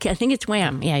 I think it's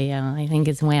Wham. Yeah, I think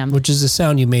it's Wham. Which is the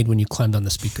sound you made when you climbed on the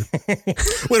speaker.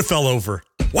 When it fell over.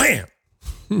 Wham!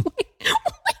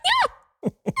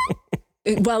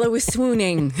 While I was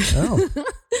swooning.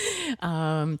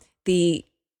 Oh.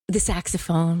 The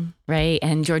saxophone, right?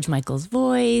 And George Michael's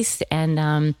voice.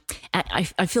 And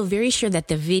I feel very sure that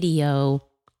the video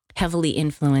heavily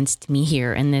influenced me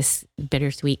here in this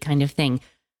bittersweet kind of thing.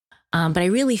 But I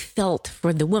really felt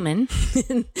for the woman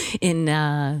in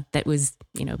that was,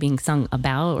 being sung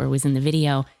about or was in the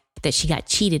video, that she got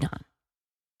cheated on.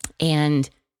 And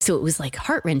so it was like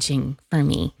heart-wrenching for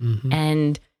me. Mm-hmm.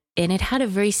 And it had a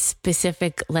very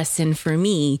specific lesson for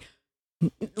me.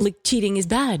 Like, cheating is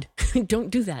bad. Don't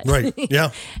do that. Right.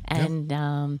 Yeah.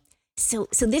 And so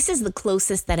this is the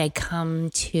closest that I come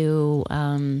to.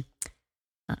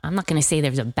 I'm not going to say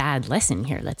there's a bad lesson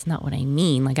here. That's not what I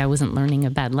mean. Like, I wasn't learning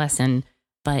a bad lesson,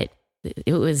 but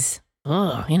it was,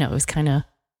 it was kind of.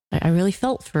 I really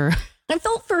felt for. I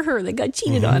felt for her that got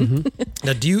cheated on.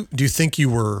 Now, do you think you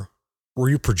were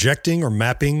you projecting or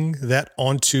mapping that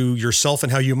onto yourself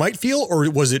and how you might feel, or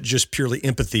was it just purely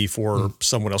empathy for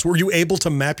someone else? Were you able to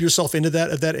map yourself into that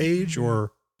at that age,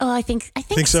 or? Oh, I think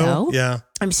so. Yeah.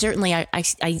 I'm certainly.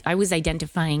 I was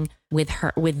identifying with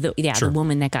her, with the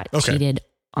woman that got cheated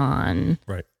on.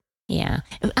 Right. Yeah.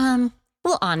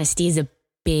 Well, honesty is a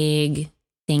big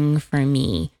thing for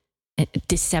me.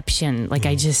 Deception, like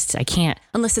I can't,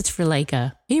 unless it's for like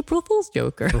a April Fool's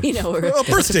joke or or a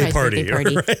birthday party. Yeah,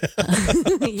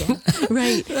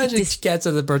 right. Imagine cats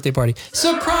at the birthday party.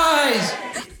 Surprise!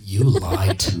 You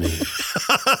lied to me.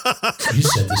 You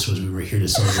said this was we were here to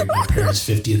celebrate my parents'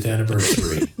 50th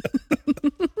anniversary.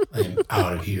 I am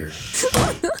out of here.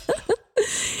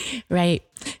 Right.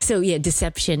 So yeah,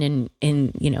 deception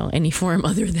in any form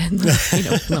other than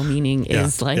well-meaning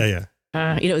is like. Yeah.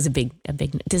 It was a big.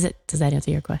 Does that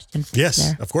answer your question? Yes,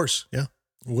 there? Of course. Yeah.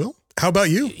 Will, how about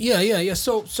you? Yeah.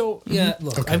 So yeah.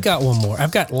 Look, I've got one more.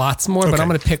 I've got lots more, but I'm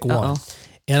going to pick one,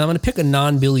 and I'm going to pick a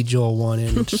non-Billy Joel one.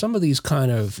 And some of these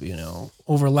kind of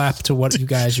overlap to what you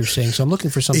guys are saying. So I'm looking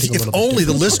for something. If only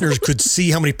the listeners could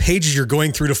see how many pages you're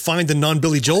going through to find the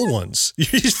non-Billy Joel ones.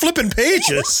 You're flipping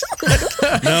pages.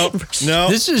 No.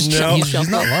 This is he's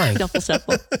not lying.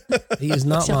 Shuffle. He is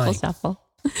not lying. Shuffle.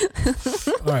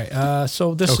 All right.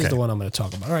 So this is the one I'm going to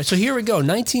talk about. All right. So here we go.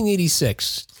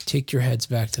 1986. Take your heads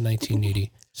back to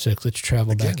 1986. Let's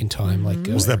travel back in time. Like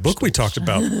was that book we talked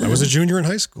about? I was a junior in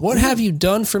high school. What Have You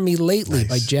Done For Me Lately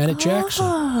by Janet Jackson.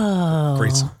 Oh.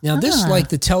 Great song. Now this, like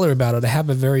the Tell Her About It, I have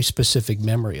a very specific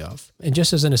memory of. And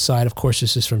just as an aside, of course,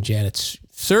 this is from Janet's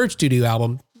third studio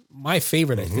album. My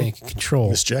favorite, I think,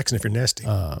 Control. Miss Jackson, if you're nasty.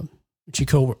 She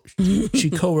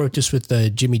co-wrote this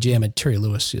with Jimmy Jam and Terry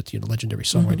Lewis, the legendary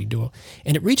songwriting duo.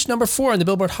 And it reached number 4 on the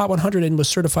Billboard Hot 100 and was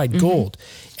certified gold.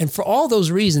 And for all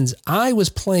those reasons, I was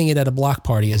playing it at a block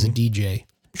party as a DJ.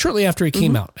 Shortly after it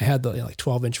came out, I had the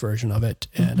 12-inch version of it.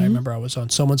 And I remember I was on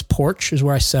someone's porch is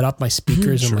where I set up my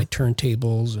speakers and my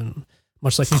turntables, and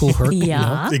much like Kool Herc.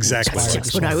 Exactly.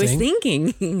 That's what I was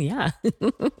thinking. Yeah.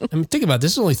 I mean, think about it.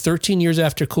 This is only 13 years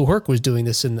after Kool Herc was doing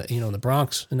this in the in the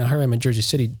Bronx, and now here I'm in Jersey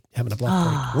City having a block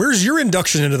party. Where's your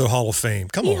induction into the Hall of Fame?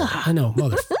 Come on. I know,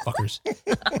 motherfuckers.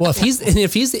 Well, if he's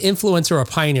the influencer or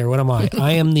pioneer, what am I?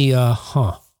 I am the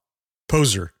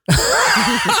poser.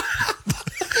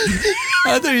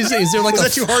 I thought you saying, is there like was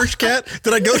that too harsh, Kat?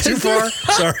 Did I go too far?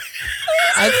 Sorry.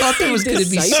 I thought there was going to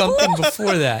be something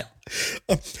before that.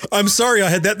 I'm sorry I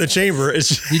had that in the chamber.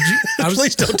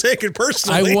 Please don't take it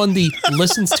personally. I won the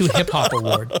Listens to Hip Hop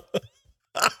Award.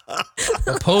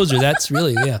 A poser, that's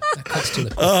really, that cuts to the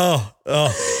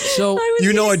quick. So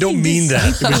I don't mean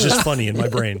that. It was just funny in my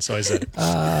brain, so I said it.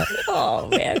 Oh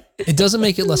man. It doesn't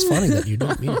make it less funny that you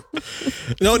don't mean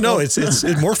it. No, it's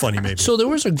more funny maybe. So there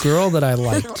was a girl that I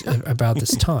liked about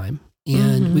this time,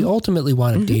 and we ultimately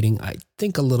wound up dating, I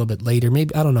think a little bit later,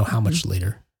 maybe, I don't know how much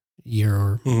later. Year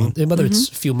or month, whether it's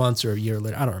a few months or a year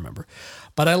later, I don't remember.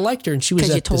 But I liked her, and she was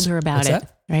because you told her about it,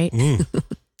 right?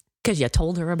 Because you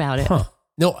told her about it. Huh?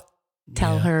 No,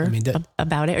 tell her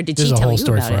about it, or did she tell you about it? There's a whole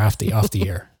story for off the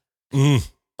air.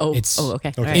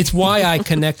 Okay. Right. It's why I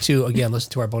connect to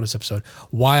listen to our bonus episode.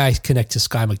 Why I connect to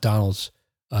Sky McDonald's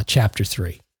chapter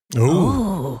 3.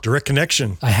 Oh, direct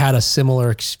connection. I had a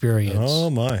similar experience. Oh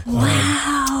my!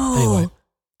 Wow. Anyway,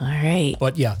 all right.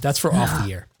 But yeah, that's for off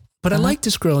the air. But I liked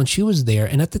this girl and she was there.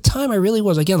 And at the time I really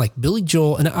was, again, like Billy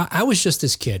Joel. And I was just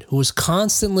this kid who was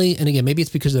constantly, and again, maybe it's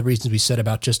because of the reasons we said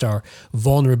about just our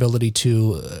vulnerability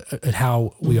to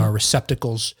how we are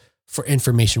receptacles for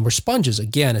information. We're sponges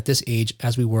again at this age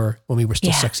as we were when we were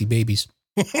still sexy babies.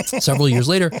 Several years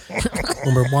later,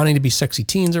 when we're wanting to be sexy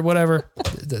teens or whatever,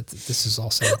 this is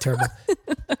all sounding terrible.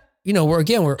 You know, we're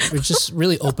just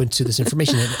really open to this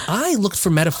information. And I looked for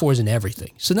metaphors in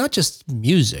everything. So not just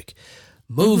music,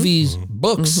 movies,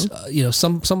 books, you know,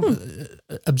 some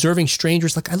observing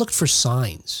strangers. Like I looked for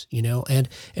signs, you know, and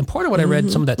part of what I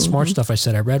read, some of that smart stuff I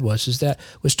said I read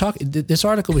this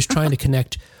article was trying to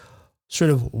connect sort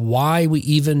of why we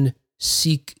even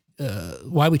seek,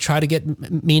 why we try to get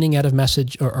meaning out of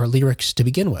message or lyrics to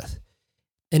begin with.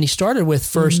 And he started with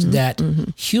first that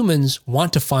humans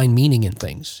want to find meaning in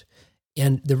things.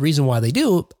 And the reason why they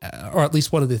do, or at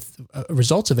least one of the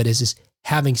results of it is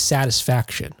having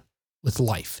satisfaction with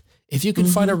life. If you can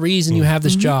find a reason you have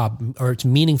this job or it's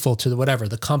meaningful to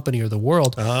the company or the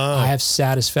world, I have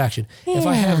satisfaction. Yeah. If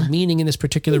I have meaning in this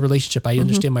particular relationship, I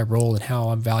understand my role and how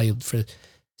I'm valued for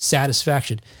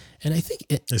satisfaction. And I think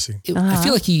I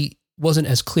feel like he wasn't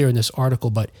as clear in this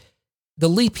article, but the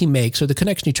leap he makes or the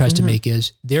connection he tries to make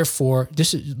is, therefore,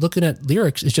 this is looking at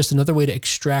lyrics is just another way to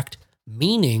extract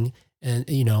meaning and,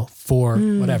 you know, for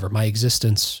whatever, my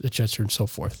existence, et cetera, and so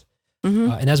forth.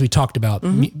 And as we talked about,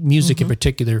 music in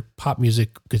particular, pop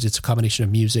music, because it's a combination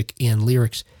of music and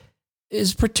lyrics,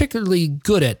 is particularly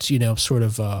good at, you know, sort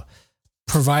of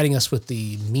providing us with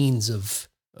the means of,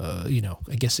 you know,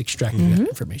 I guess extracting that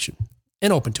information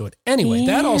and open to it. Anyway,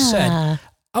 that all said,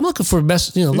 I'm looking for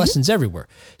lessons everywhere.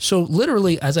 So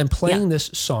literally, as I'm playing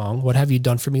this song, What Have You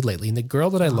Done For Me Lately? And the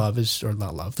girl that I love is, or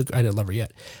not love, I didn't love her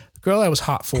yet. The girl I was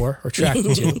hot for or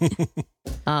attracted to.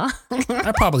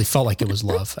 I probably felt like it was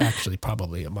love, actually,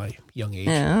 probably at my young age.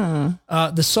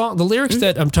 The lyrics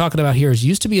that I'm talking about here is,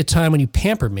 used to be a time when you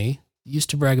pampered me. You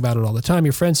used to brag about it all the time.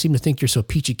 Your friends seem to think you're so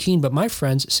peachy keen, but my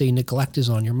friends say neglect is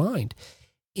on your mind.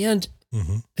 And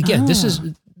again, this is,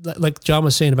 like John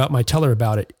was saying about my Tell Her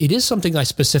About It, it is something I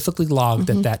specifically logged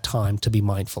at that time to be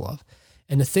mindful of.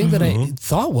 And the thing that I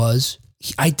thought was,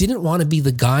 I didn't want to be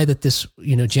the guy that this,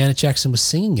 you know, Janet Jackson was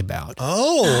singing about.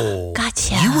 Oh,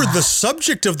 gotcha. You were the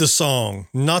subject of the song,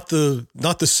 not the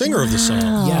singer of the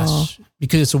song. Yes,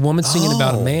 because it's a woman singing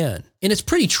about a man. And it's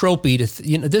pretty tropey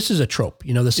this is a trope,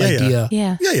 you know, this idea.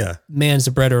 Yeah. Man's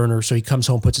the bread earner. So he comes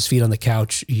home, puts his feet on the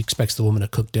couch. He expects the woman to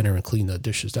cook dinner and clean the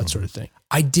dishes, that sort of thing.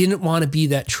 I didn't want to be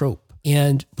that trope.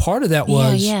 And part of that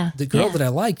was the girl that I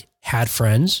liked had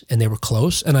friends and they were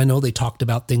close. And I know they talked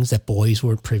about things that boys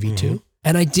weren't privy to.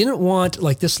 And I didn't want,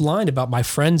 like this line about my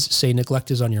friends say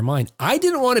neglect is on your mind. I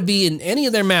didn't want to be in any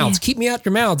of their mouths. Keep me out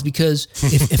your mouths, because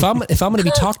if I'm going to be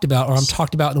talked about, or I'm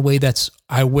talked about in a way that's,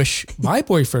 I wish my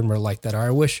boyfriend were like that, or I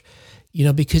wish, you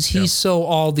know, because he's so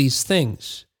all these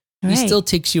things. He still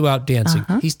takes you out dancing.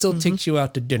 He still takes you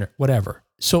out to dinner, whatever.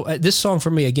 So this song for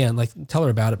me, again, like Tell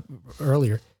Her About It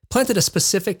earlier, planted a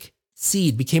specific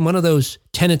seed, became one of those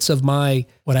tenets of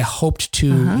what I hoped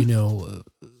to, you know,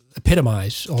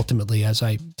 epitomize ultimately as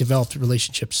I developed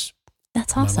relationships.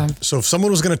 That's awesome. So if someone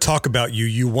was going to talk about you,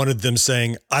 you wanted them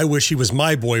saying, I wish he was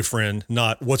my boyfriend,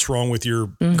 not what's wrong with your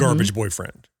garbage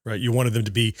boyfriend, right? You wanted them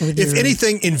to be, if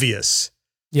anything, envious.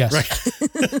 Yes.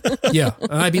 Right. Yeah.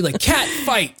 And I'd be like, cat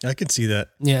fight. I could see that.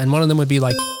 Yeah. And one of them would be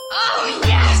like, oh,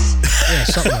 yes. Yeah,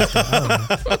 something like that. I don't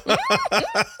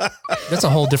know. That's a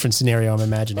whole different scenario I'm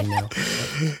imagining now.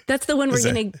 That's the one we're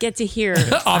going to get to hear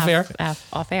off air.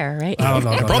 Off air, right? I don't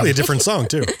know. Probably a different song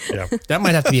too. Yeah. That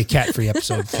might have to be a cat-free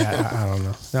episode. Cat. I don't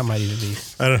know. That might even be.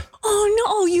 I don't. Oh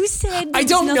no! You said I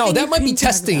don't know. That might be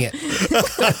testing it.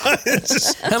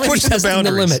 That might be testing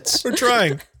the limits. We're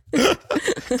trying.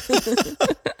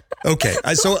 Okay,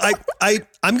 so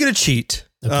I'm going to cheat.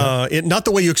 Okay. Not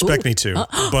the way you expect me to,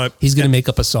 but he's going to make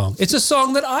up a song. It's a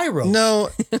song that I wrote. No,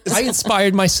 I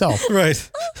inspired myself. Right.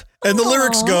 And the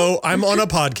lyrics go, I'm on a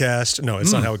podcast. No,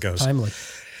 it's not how it goes. Timely.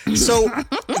 So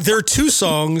there are two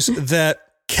songs that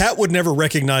Kat would never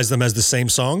recognize them as the same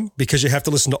song, because you have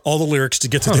to listen to all the lyrics to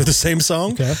get to they're the same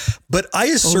song. Okay. But I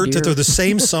assert that they're the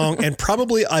same song, and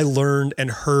probably I learned and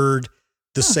heard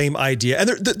the same idea. And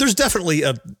there's definitely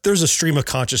there's a stream of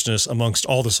consciousness amongst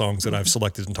all the songs that I've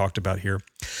selected and talked about here.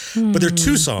 But there are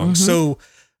two songs. So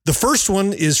the first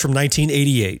one is from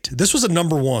 1988. This was a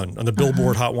number one on the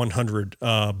Billboard Hot 100.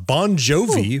 Bon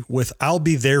Jovi with I'll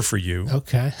Be There For You.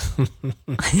 Okay.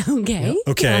 Okay.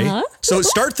 Okay. So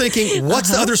start thinking, what's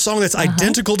the other song that's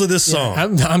identical to this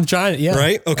song? I'm trying it. Yeah.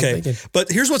 Right? Okay.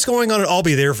 But here's what's going on at I'll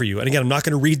Be There For You. And again, I'm not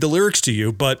going to read the lyrics to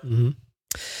you, but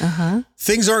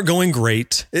Things aren't going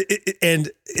great. I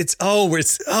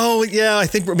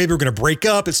think maybe we're going to break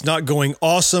up. It's not going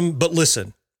awesome. But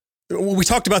listen, we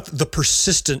talked about the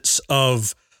persistence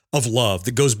of love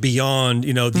that goes beyond,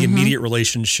 the immediate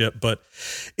relationship. But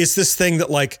it's this thing that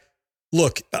like,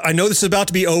 look, I know this is about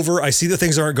to be over. I see that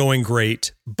things aren't going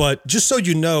great, but just so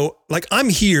you know, like I'm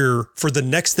here for the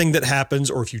next thing that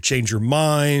happens, or if you change your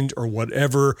mind or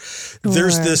whatever,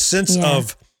 there's this sense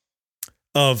of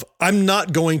I'm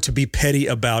not going to be petty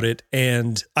about it.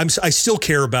 And I still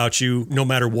care about you no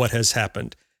matter what has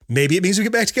happened. Maybe it means we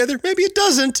get back together. Maybe it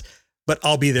doesn't, but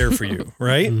I'll be there for you.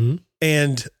 Right.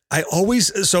 And I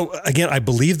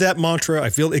believe that mantra. I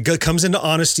feel it comes into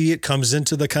honesty. It comes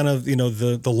into the kind of,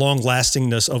 the long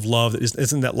lastingness of love that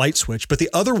isn't that light switch. But the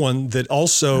other one that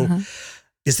also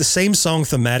is the same song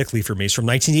thematically for me. It's from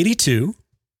 1982.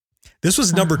 This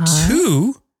was number 2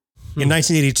 in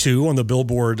 1982 on the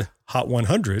Billboard Hot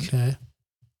 100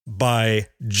 by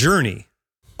Journey,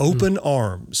 Open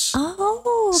Arms.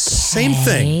 Oh, okay. Same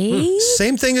thing.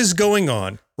 Same thing is going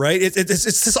on. Right? It's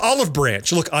this olive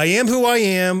branch. Look, I am who I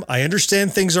am. I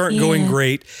understand things aren't going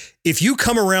great. If you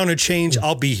come around and change,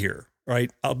 I'll be here.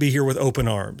 Right? I'll be here with open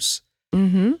arms.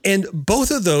 And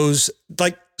both of those,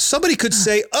 like somebody could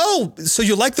say, oh, so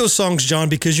you like those songs, John,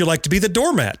 because you like to be the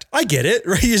doormat. I get it.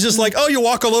 Right? It's just like, oh, you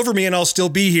walk all over me and I'll still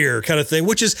be here kind of thing,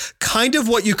 which is kind of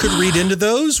what you could read into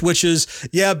those, which is,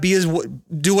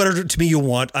 do whatever to me you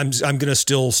want. I'm going to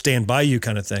still stand by you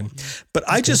kind of thing. But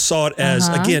I just saw it as,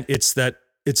 again,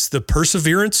 it's the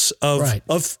perseverance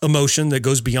of emotion that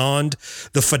goes beyond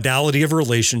the finality of a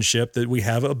relationship that we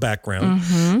have a background.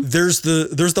 There's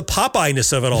the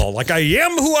Popeye-ness of it all. Like I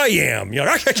am who I am.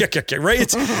 Right?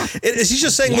 He's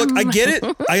just saying, look, I get it.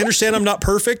 I understand I'm not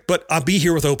perfect, but I'll be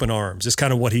here with open arms. Is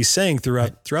kind of what he's saying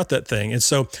throughout that thing. And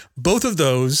so both of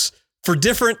those from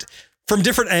different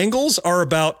angles are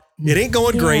about it ain't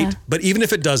going great, but even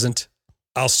if it doesn't,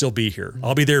 I'll still be here.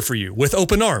 I'll be there for you with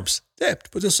open arms. Yeah,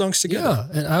 put those songs together.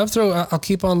 Yeah, and I'll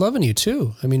keep on loving you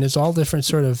too. I mean, it's all different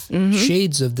sort of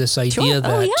shades of this idea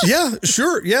that.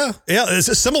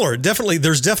 It's similar. Definitely,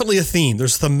 there's definitely a theme.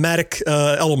 There's thematic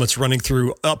elements running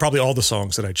through probably all the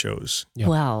songs that I chose. Yep.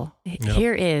 Well,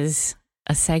 here is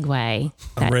a segue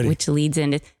which leads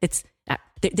into it's.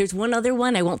 There's one other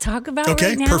one I won't talk about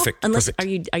right now. Perfect. Unless perfect.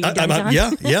 Are you done,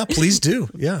 John? Yeah. Please do.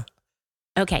 Yeah.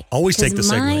 Okay. Always take the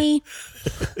segue.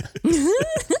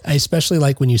 I especially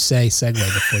like when you say segue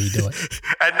before you do it.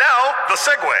 And now the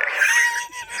segue.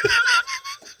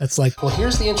 That's like, well,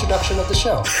 here's the introduction of the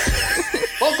show.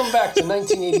 Welcome back to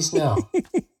 1980s Now.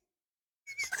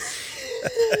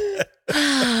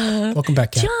 Welcome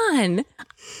back, Kat. John,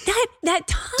 that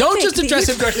topic. Don't just address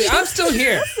it directly. I'm still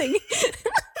here.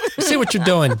 See what you're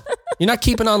doing. You're not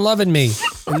keeping on loving me.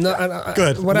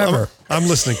 Good. Whatever. I'm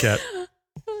listening, Kat.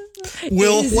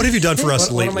 Will, what have you done for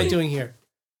us lately? What am I doing here?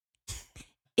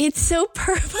 It's so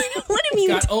perfect. What have you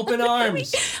got? Open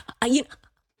arms.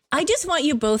 I just want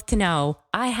you both to know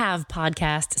I have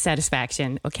podcast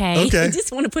satisfaction. Okay. I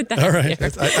just want to put that all right.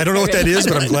 there. I don't know what that is,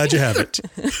 but I'm glad you have it.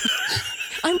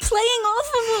 I'm playing off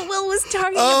of what Will was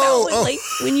talking about, like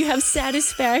when you have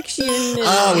satisfaction.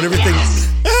 When everything.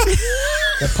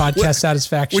 The podcast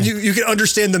satisfaction. When you can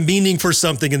understand the meaning for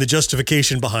something and the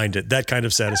justification behind it, that kind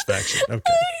of satisfaction. Okay.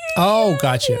 Oh,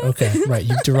 gotcha. Okay, right.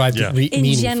 You've derived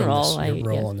meaning general, from your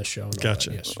role on the show.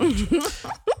 Gotcha. Yes.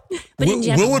 But in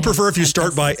general, Will would prefer if you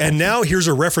start by, and now here's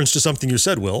a reference to something you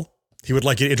said, Will. He would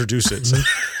like you to introduce it. So.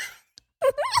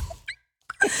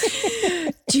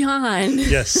 John.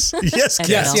 Yes. Yeah,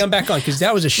 see, I'm back on because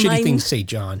that was a shitty thing to say,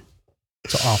 John.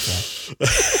 It's awful.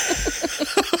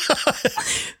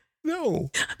 No.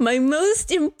 My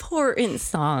most important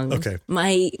song. Okay.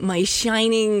 My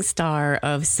shining star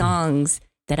of songs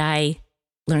that I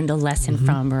learned a lesson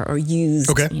from or used.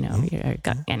 Okay.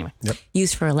 Anyway,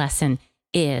 used for a lesson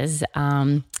is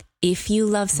If You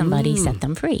Love Somebody, Set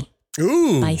Them Free.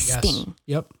 Ooh. By Sting.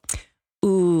 Yep.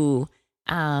 Ooh.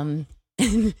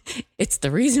 It's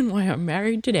the reason why I'm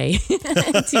married today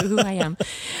to who I am.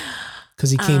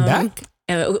 Because he came back?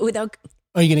 Without...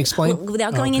 Are you going to explain?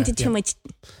 Without going into too much...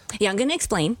 Yeah, I'm going to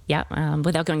explain. Yeah,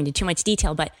 without going into too much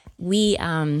detail. But we...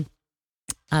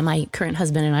 my current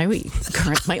husband and I, we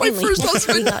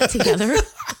got together.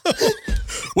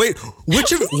 Wait,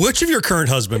 which of your current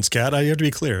husbands, Kat? I have to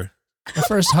be clear. My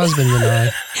first husband and I.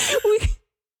 We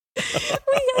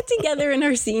got together in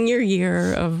our senior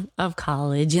year of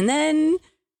college. And then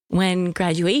when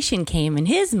graduation came in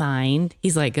his mind,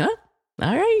 he's like, all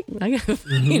right, I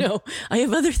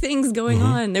have other things going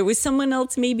on. There was someone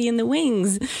else maybe in the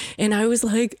wings. And I was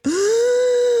like,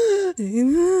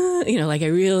 like I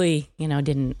really,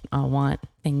 didn't want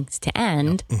things to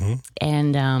end.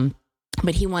 And,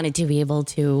 but he wanted to be able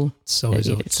to sow his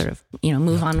oats. Sort of,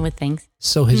 move on with things.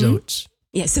 Sow his oats.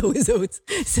 Yeah, sow his oats.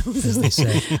 As they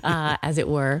say. As it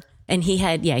were. And he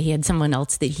had someone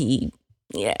else that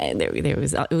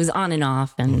it was on and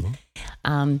off. And,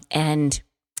 and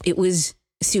it was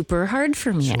super hard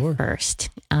for me at first.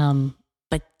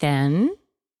 But then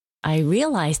I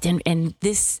realized, and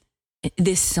this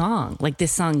song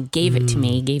gave it to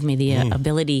me, gave me the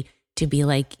ability to be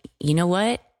like, you know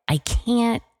what? I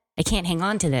can't hang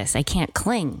on to this. I can't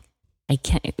cling.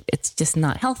 It's just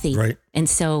not healthy. Right. And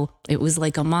so it was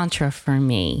like a mantra for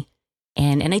me.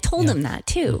 And I told him that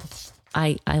too.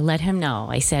 I let him know.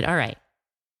 I said, all right,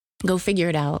 go figure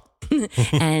it out.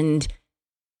 And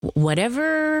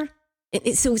whatever.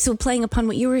 So playing upon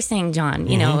what you were saying, John,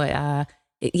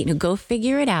 go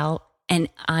figure it out. And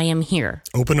I am here.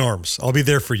 Open arms. I'll be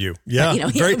there for you. Yeah.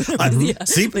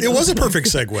 See, it was a perfect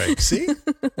segue. See?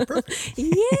 Perfect.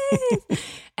 Yeah.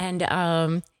 And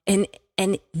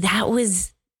that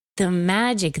was the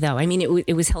magic, though. I mean,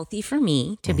 it was healthy for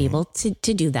me to be able to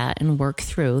do that and work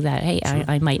through that. Hey,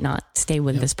 I might not stay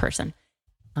with this person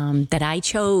that I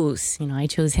chose. I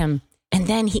chose him. And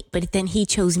then he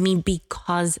chose me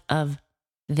because of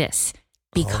this,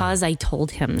 because I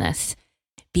told him this,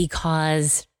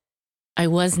 because I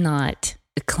was not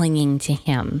clinging to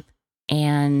him,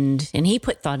 and he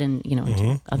put thought in,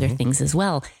 into other things as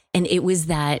well. And it was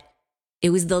the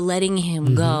letting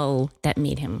him go that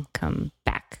made him come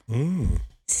back.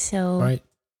 So, right.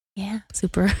 Yeah,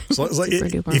 super. So it's like super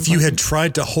duper if you had important.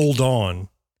 tried to hold on,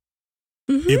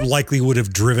 it likely would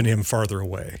have driven him farther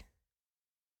away.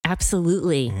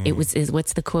 Absolutely. It was,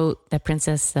 what's the quote that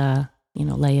Princess,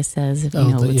 Leia says,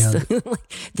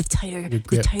 the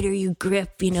tighter you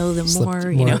grip, the more,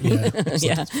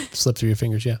 slip through your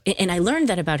fingers. Yeah. And I learned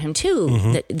that about him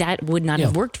too, that would not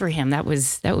have worked for him. That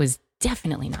was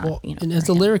definitely not, and as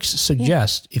the lyrics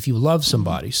suggest, if you love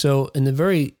somebody, so in the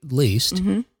very least,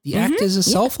 the act is a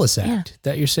selfless act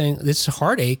that you're saying it's a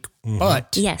heartache,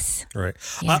 but yes. Right.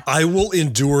 Yeah. I will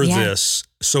endure this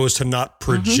so as to not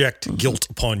project guilt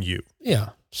upon you. Yeah.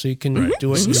 So you can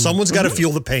do it. Someone's got to feel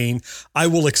the pain. I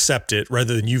will accept it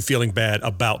rather than you feeling bad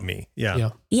about me. Yeah.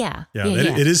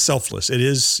 It is selfless. It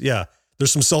is. Yeah.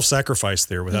 There's some self-sacrifice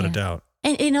there without a doubt.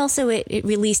 And also it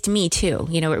released me too.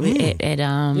 Did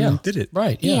it?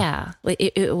 Right. Yeah.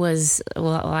 It was,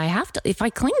 well, I have to, if I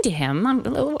cling to him,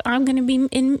 I'm going to be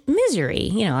in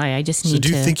misery. I just need to. So do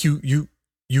you think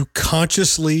you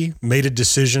consciously made a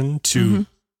decision to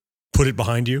put it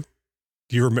behind you?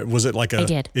 Do you remember, was it like I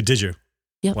did. Did you?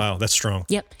 Yep. Wow. That's strong.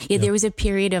 Yep. Yeah. There was a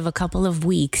period of a couple of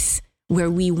weeks where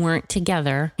we weren't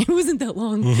together. It wasn't that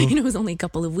long. It was only a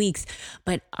couple of weeks,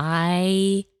 but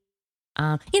I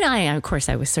of course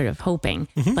I was sort of hoping,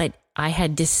 but I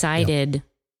had decided,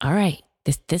 all right,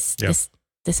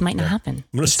 this might not happen.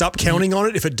 I'm going to stop counting on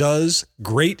it. If it does,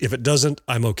 great. If it doesn't,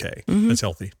 I'm okay. That's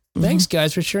healthy. Thanks,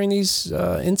 guys, for sharing these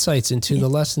insights into the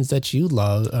lessons that you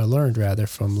learned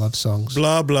from love songs.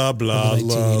 Blah, blah, blah,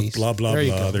 love, blah, blah, there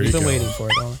you blah. Go. There We've you been go. waiting for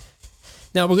it all.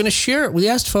 Now we're going to share. We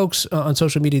asked folks on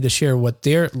social media to share what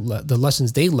the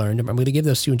lessons they learned. I'm going to give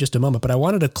those to you in just a moment, but I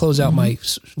wanted to close out my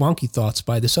wonky thoughts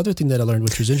by this other thing that I learned,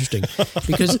 which was interesting,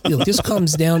 because this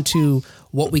comes down to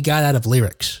what we got out of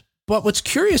lyrics. But what's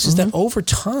curious is that over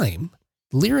time,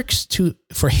 lyrics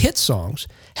for hit songs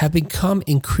have become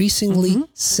increasingly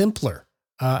simpler.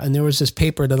 And there was this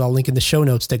paper that I'll link in the show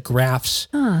notes that graphs.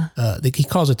 He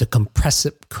calls it the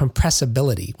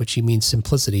compressibility, which he means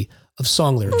simplicity of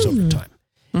song lyrics over time.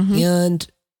 And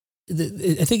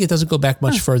I think it doesn't go back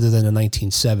much further than the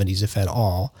 1970s, if at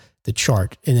all, the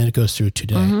chart, and then it goes through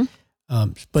today.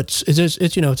 But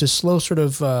it's a slow sort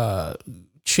of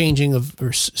changing of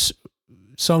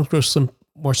songs grow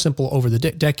more simple over the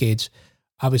decades.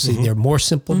 Obviously, they're more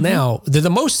simple now. They're the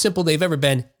most simple they've ever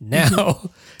been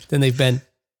now than they've been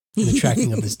in the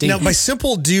tracking of this data. Now, by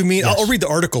simple, do you mean? I'll read the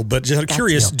article, but just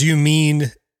curious. Do you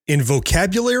mean in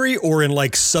vocabulary or in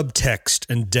like subtext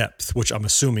and depth, which I'm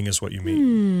assuming is what you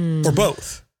mean, or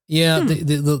both? Yeah,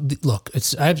 look,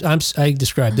 I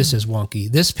describe this as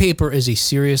wonky. This paper is a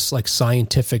serious, like,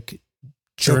 scientific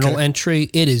journal entry.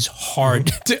 It is hard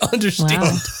to understand.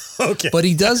 Wow. Okay. But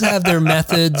he does have their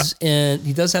methods, and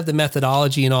he does have the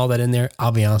methodology and all that in there.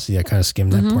 I'll be honest with you, I kind of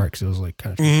skimmed that part because it was like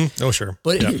kind of. Oh, sure.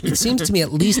 But it seems to me,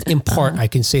 at least in part, I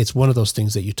can say it's one of those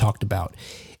things that you talked about,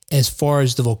 as far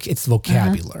as it's the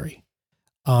vocabulary.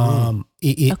 What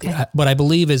I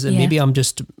believe is that maybe I'm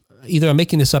just either I'm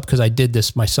making this up because I did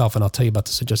this myself, and I'll tell you about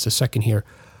this in just a second here,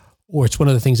 or it's one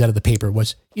of the things out of the paper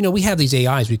was, we have these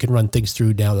AIs we can run things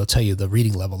through now. They'll tell you the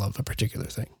reading level of a particular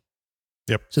thing.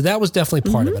 Yep. So that was definitely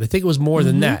part of it. I think it was more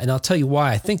than that. And I'll tell you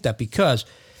why I think that, because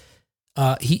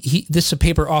this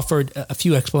paper offered a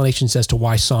few explanations as to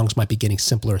why songs might be getting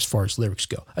simpler as far as lyrics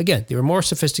go. Again, they were more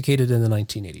sophisticated in the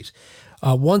 1980s.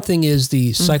 One thing is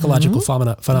the psychological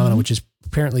phenomena, which is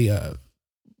apparently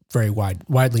very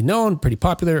widely known, pretty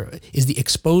popular, is the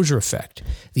exposure effect.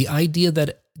 The idea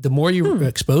that the more you're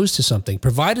exposed to something,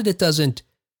 provided it doesn't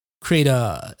create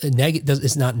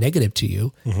it's not negative to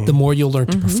you, the more you'll learn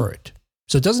to prefer it.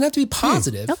 So it doesn't have to be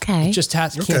positive. Okay. It just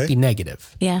can't be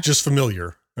negative. Yeah. Just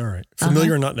familiar. All right.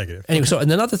 Familiar and not negative. Anyway, so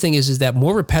and another thing is that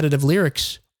more repetitive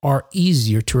lyrics are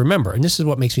easier to remember. And this is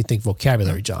what makes me think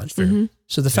vocabulary, John.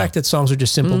 So the fact that songs are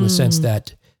just simple in the sense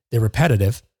that they're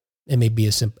repetitive, it may be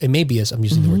as I'm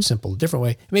using the word simple a different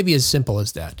way. It may be as simple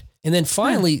as that. And then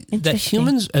finally, that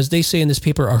humans, as they say in this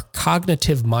paper, are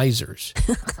cognitive misers.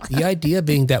 The idea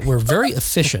being that we're very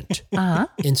efficient.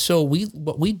 And so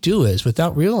what we do is,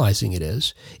 without realizing it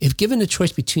is, if given a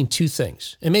choice between two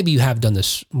things, and maybe you have done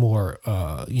this more,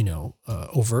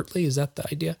 overtly, is that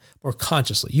the idea? Or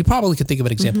consciously. You probably could think of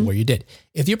an example where you did.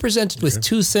 If you're presented with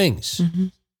two things,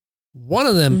 one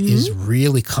of them is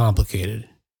really complicated.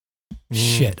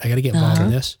 Shit, I got to get involved in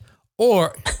this.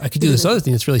 Or I could do this other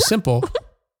thing that's really simple.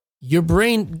 Your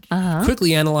brain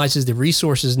quickly analyzes the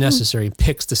resources necessary and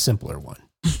picks the simpler one.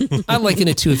 I liken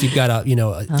it to if you've got a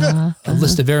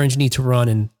list of errands you need to run,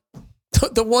 and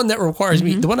the one that requires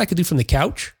me, the one I could do from the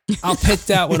couch, I'll pick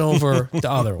that one over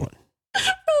the other one.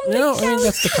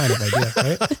 That's the kind of idea,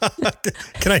 right?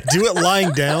 Can I do it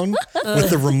lying down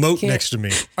with the remote next to me?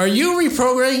 Are you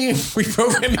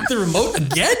reprogramming the remote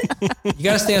again? You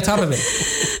got to stay on top of it.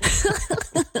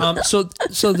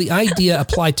 So the idea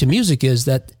applied to music is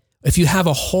that if you have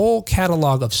a whole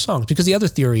catalog of songs, because the other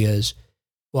theory is,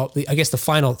 I guess the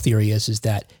final theory is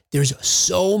that there's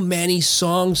so many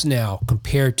songs now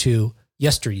compared to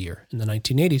yesteryear in the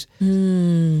 1980s.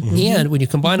 And when you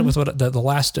combine it with what the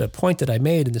last point that I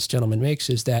made and this gentleman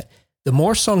makes is that the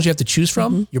more songs you have to choose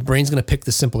from, your brain's going to pick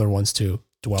the simpler ones to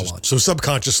dwell on. So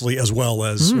subconsciously as well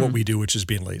as what we do, which is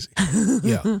being lazy.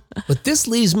 Yeah. But this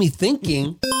leaves me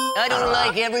thinking, I don't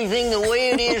like everything the way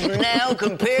it is now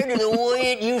compared to the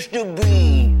way it used to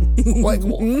be. Like,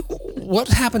 what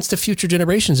happens to future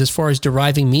generations as far as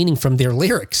deriving meaning from their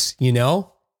lyrics,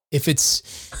 If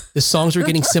the songs are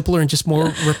getting simpler and just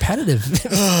more repetitive.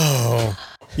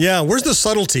 Yeah, where's the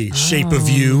subtlety? Shape of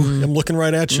You. I'm looking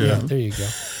right at you. Yeah, there you go.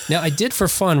 Now, I did for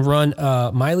fun run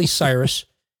Miley Cyrus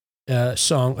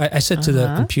song. I said to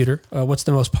the computer, what's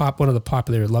the most one of the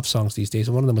popular love songs these days?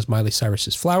 And one of them was Miley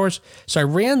Cyrus's Flowers. So I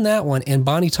ran that one and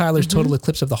Bonnie Tyler's Total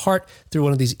Eclipse of the Heart through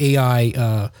one of these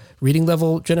AI reading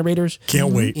level generators.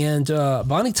 Can't wait. And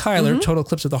Bonnie Tyler, Total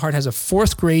Eclipse of the Heart, has a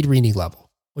 4th grade reading level,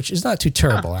 which is not too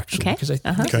terrible, actually, because I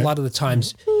think a lot of the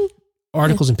times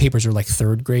articles and papers are like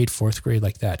 3rd grade, 4th grade,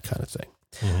 like that kind of thing.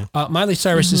 Miley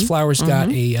Cyrus's Flowers got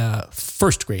a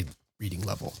 1st grade reading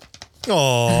level.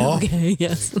 Aww. Okay,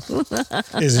 yes.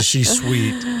 Isn't she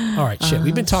sweet? All right, shit.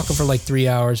 We've been talking for like 3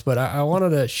 hours, but I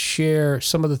wanted to share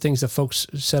some of the things that folks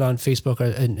said on Facebook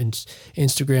and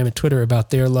Instagram and Twitter about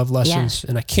their love lessons.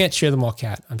 And I can't share them all,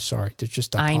 Kat. I'm sorry. They're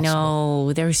just not possible. I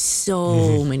know. There's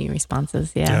so many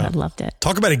responses. Yeah, I loved it.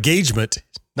 Talk about engagement.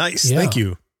 Nice. Yeah. Thank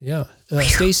you. Yeah.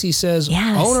 Stacy says,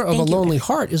 owner of a lonely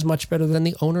heart is much better than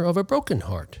the owner of a broken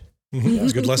heart. That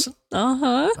was a good lesson.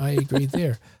 I agree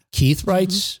there. Keith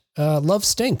writes, love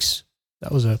stinks.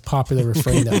 That was a popular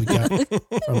refrain that we got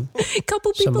from a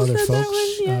couple people some other said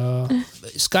folks. That one,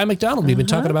 Sky McDonald, we've been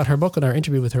talking about her book in our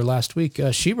interview with her last week.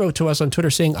 She wrote to us on Twitter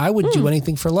saying, I would do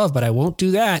anything for love, but I won't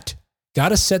do that. Got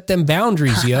to set them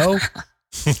boundaries, yo.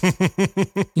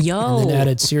 Yo. And then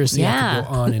added, seriously, I could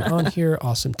go on and on here.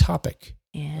 Awesome topic.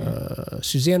 Yeah.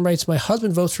 Suzanne writes, my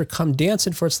husband votes for Come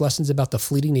Dancing for its lessons about the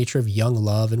fleeting nature of young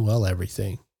love and, well,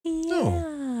 everything.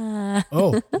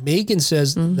 Oh, Megan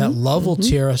says that love will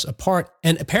tear us apart.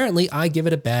 And apparently I give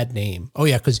it a bad name. Oh,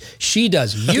 yeah, because she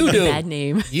does. You do. Bad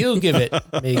name. You give it,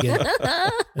 Megan.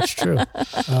 That's true.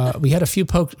 We had a few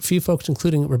folks,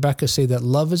 including Rebecca, say that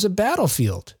love is a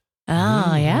battlefield.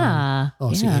 Oh, yeah.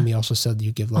 Oh, see, Amy also said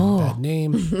you give love a bad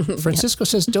name. Francisco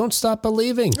says, don't stop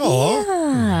believing. Oh,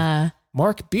 Yeah.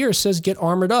 Mark Beer says, get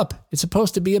armored up. It's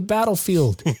supposed to be a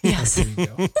battlefield. Yes. There you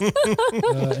go.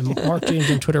 And Mark James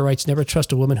on Twitter writes, never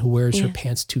trust a woman who wears her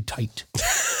pants too tight.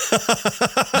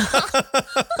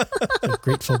 A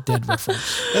Grateful Dead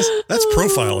reference. That's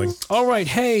profiling. All right.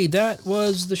 Hey, that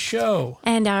was the show.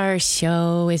 And our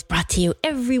show is brought to you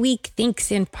every week,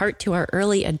 thanks in part to our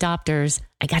early adopters.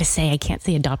 I got to say, I can't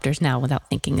say adopters now without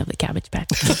thinking of the Cabbage Patch.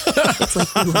 It's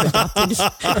like we were adopted.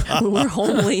 We were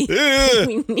homely.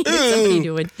 We needed somebody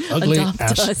to Ugly adopt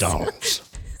ass us. dogs.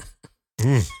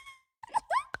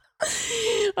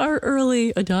 Our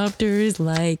early adopters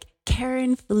like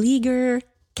Karen Flieger,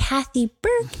 Kathy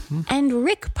Burke, and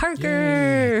Rick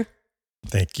Parker.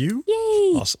 Thank you.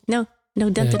 Yay. Awesome. No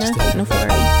dun-dun-dun, Yeah, no flurry.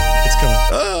 It's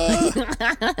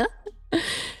coming.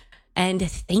 And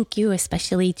thank you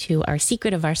especially to our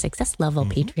Secret of Our Success level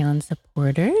Patreon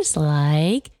supporters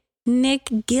like Nick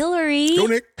Guillory, Go,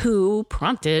 Nick. who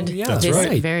prompted That's this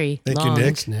right. very Thank you, long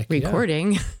Nick. Nick,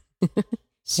 recording.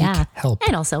 Seek help.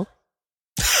 And also,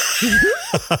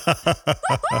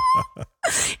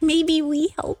 maybe we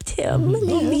helped him.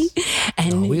 Maybe.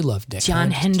 And We love Nick.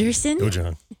 John Henderson. Go,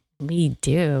 John. We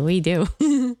do.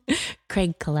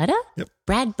 Craig Coletta. Yep.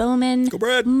 Brad Bowman. Go,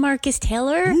 Brad. Marcus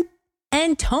Taylor.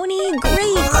 And Tony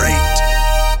Grace.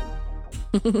 Great.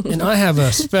 And I have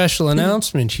a special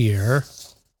announcement here.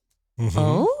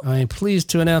 Oh? I am pleased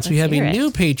to announce we have Let's a hear it.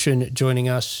 new patron joining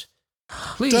us.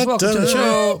 Please Da, welcome to the da.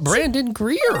 show, Brandon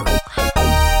Greer.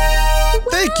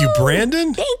 Thank you,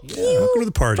 Brandon. Thank you, Welcome to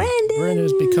the party. Brandon. Brandon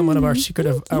has become one of our Secret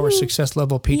of Our Success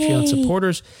level Patreon Yay.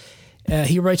 supporters.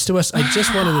 He writes to us, I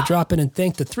just wanted to drop in and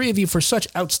thank the three of you for such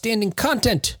outstanding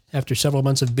content. After several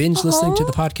months of binge listening to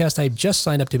the podcast, I just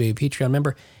signed up to be a Patreon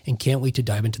member and can't wait to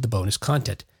dive into the bonus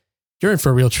content. You're in for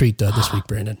a real treat this week,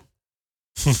 Brandon.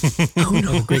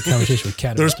 A great conversation with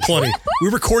Kat. There's plenty. We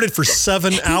recorded for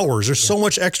 7 hours. There's so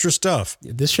much extra stuff.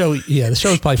 This show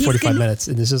is probably 45 minutes,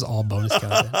 and this is all bonus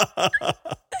content.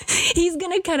 He's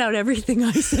going to cut out everything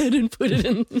I said and put it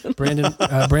in.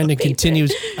 Brandon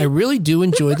continues, I really do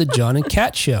enjoy the John and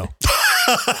Kat show.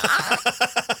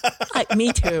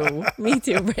 Me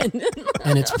too, Brandon.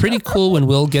 And it's pretty cool when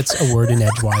Will gets a word in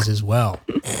edgewise as well.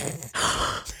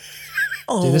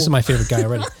 Dude, this is my favorite guy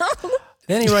already.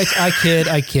 Then he writes,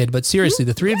 I kid. But seriously,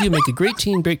 the three of you make a great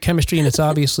team, great chemistry, and it's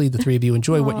obviously the three of you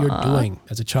enjoy what you're doing.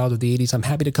 As a child of the 80s, I'm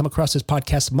happy to come across this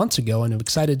podcast months ago, and I'm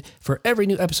excited for every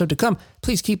new episode to come.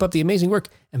 Please keep up the amazing work,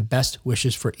 and best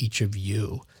wishes for each of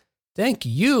you. Thank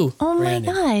you, Oh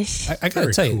Brandon. my gosh. I got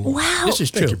to tell you, Wow. this is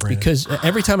Thank true you, Brandon. because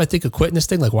every time I think of quitting this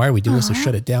thing, like, why are we doing this to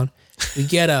shut it down? We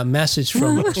get a message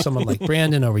from someone like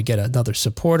Brandon, or we get another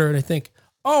supporter, and I think,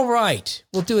 all right,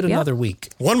 we'll do it another week.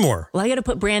 One more. Well, I got to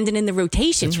put Brandon in the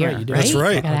rotation That's here. right, you do. That's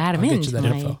right. I got to add him I'll in. get you that to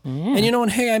info. my- And you know,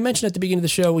 and hey, I mentioned at the beginning of the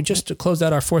show, we just closed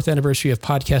out our 4th anniversary of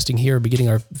podcasting here, beginning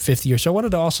our 5th year. So I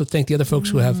wanted to also thank the other folks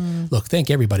who have,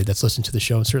 thank everybody that's listened to the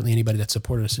show, and certainly anybody that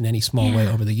supported us in any small way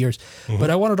over the years.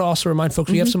 But I wanted to also remind folks,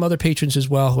 we have some other patrons as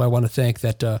well who I want to thank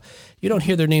that you don't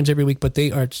hear their names every week, but they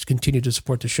are continue to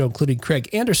support the show, including Craig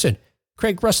Anderson,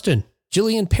 Craig Rustin,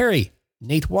 Jillian Perry,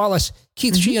 Nate Wallace,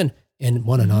 Keith Sheehan, and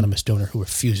one anonymous donor who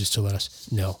refuses to let us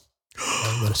know.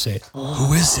 I'm going to say it.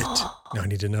 Who is it? Now I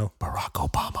need to know. Barack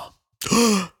Obama.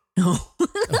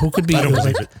 Who could be? I don't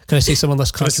believe it. Can I say someone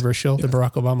less controversial than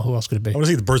Barack Obama? Who else could it be? I want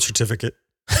to see the birth certificate.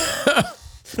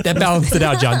 That balanced it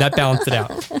out, John. That balanced it out.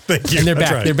 Thank you. And they're I back.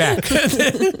 tried. They're back.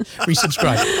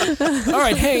 Resubscribe. All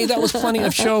right. Hey, that was plenty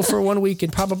of show for 1 week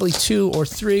and probably 2 or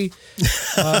 3.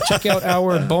 Check out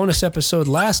our bonus episode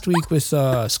last week with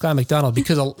Scott McDonald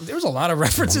because there was a lot of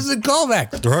references and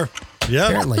callbacks. There are. Yeah.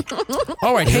 Apparently.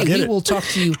 All right. Hey, get we it. will talk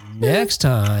to you next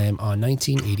time on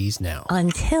 1980s Now.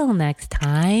 Until next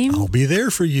time. I'll be there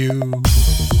for you.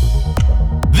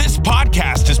 This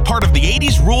podcast is part of the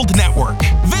 80s Ruled Network.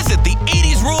 Visit the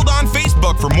 80s Ruled on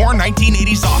Facebook for more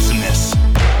 1980s awesomeness.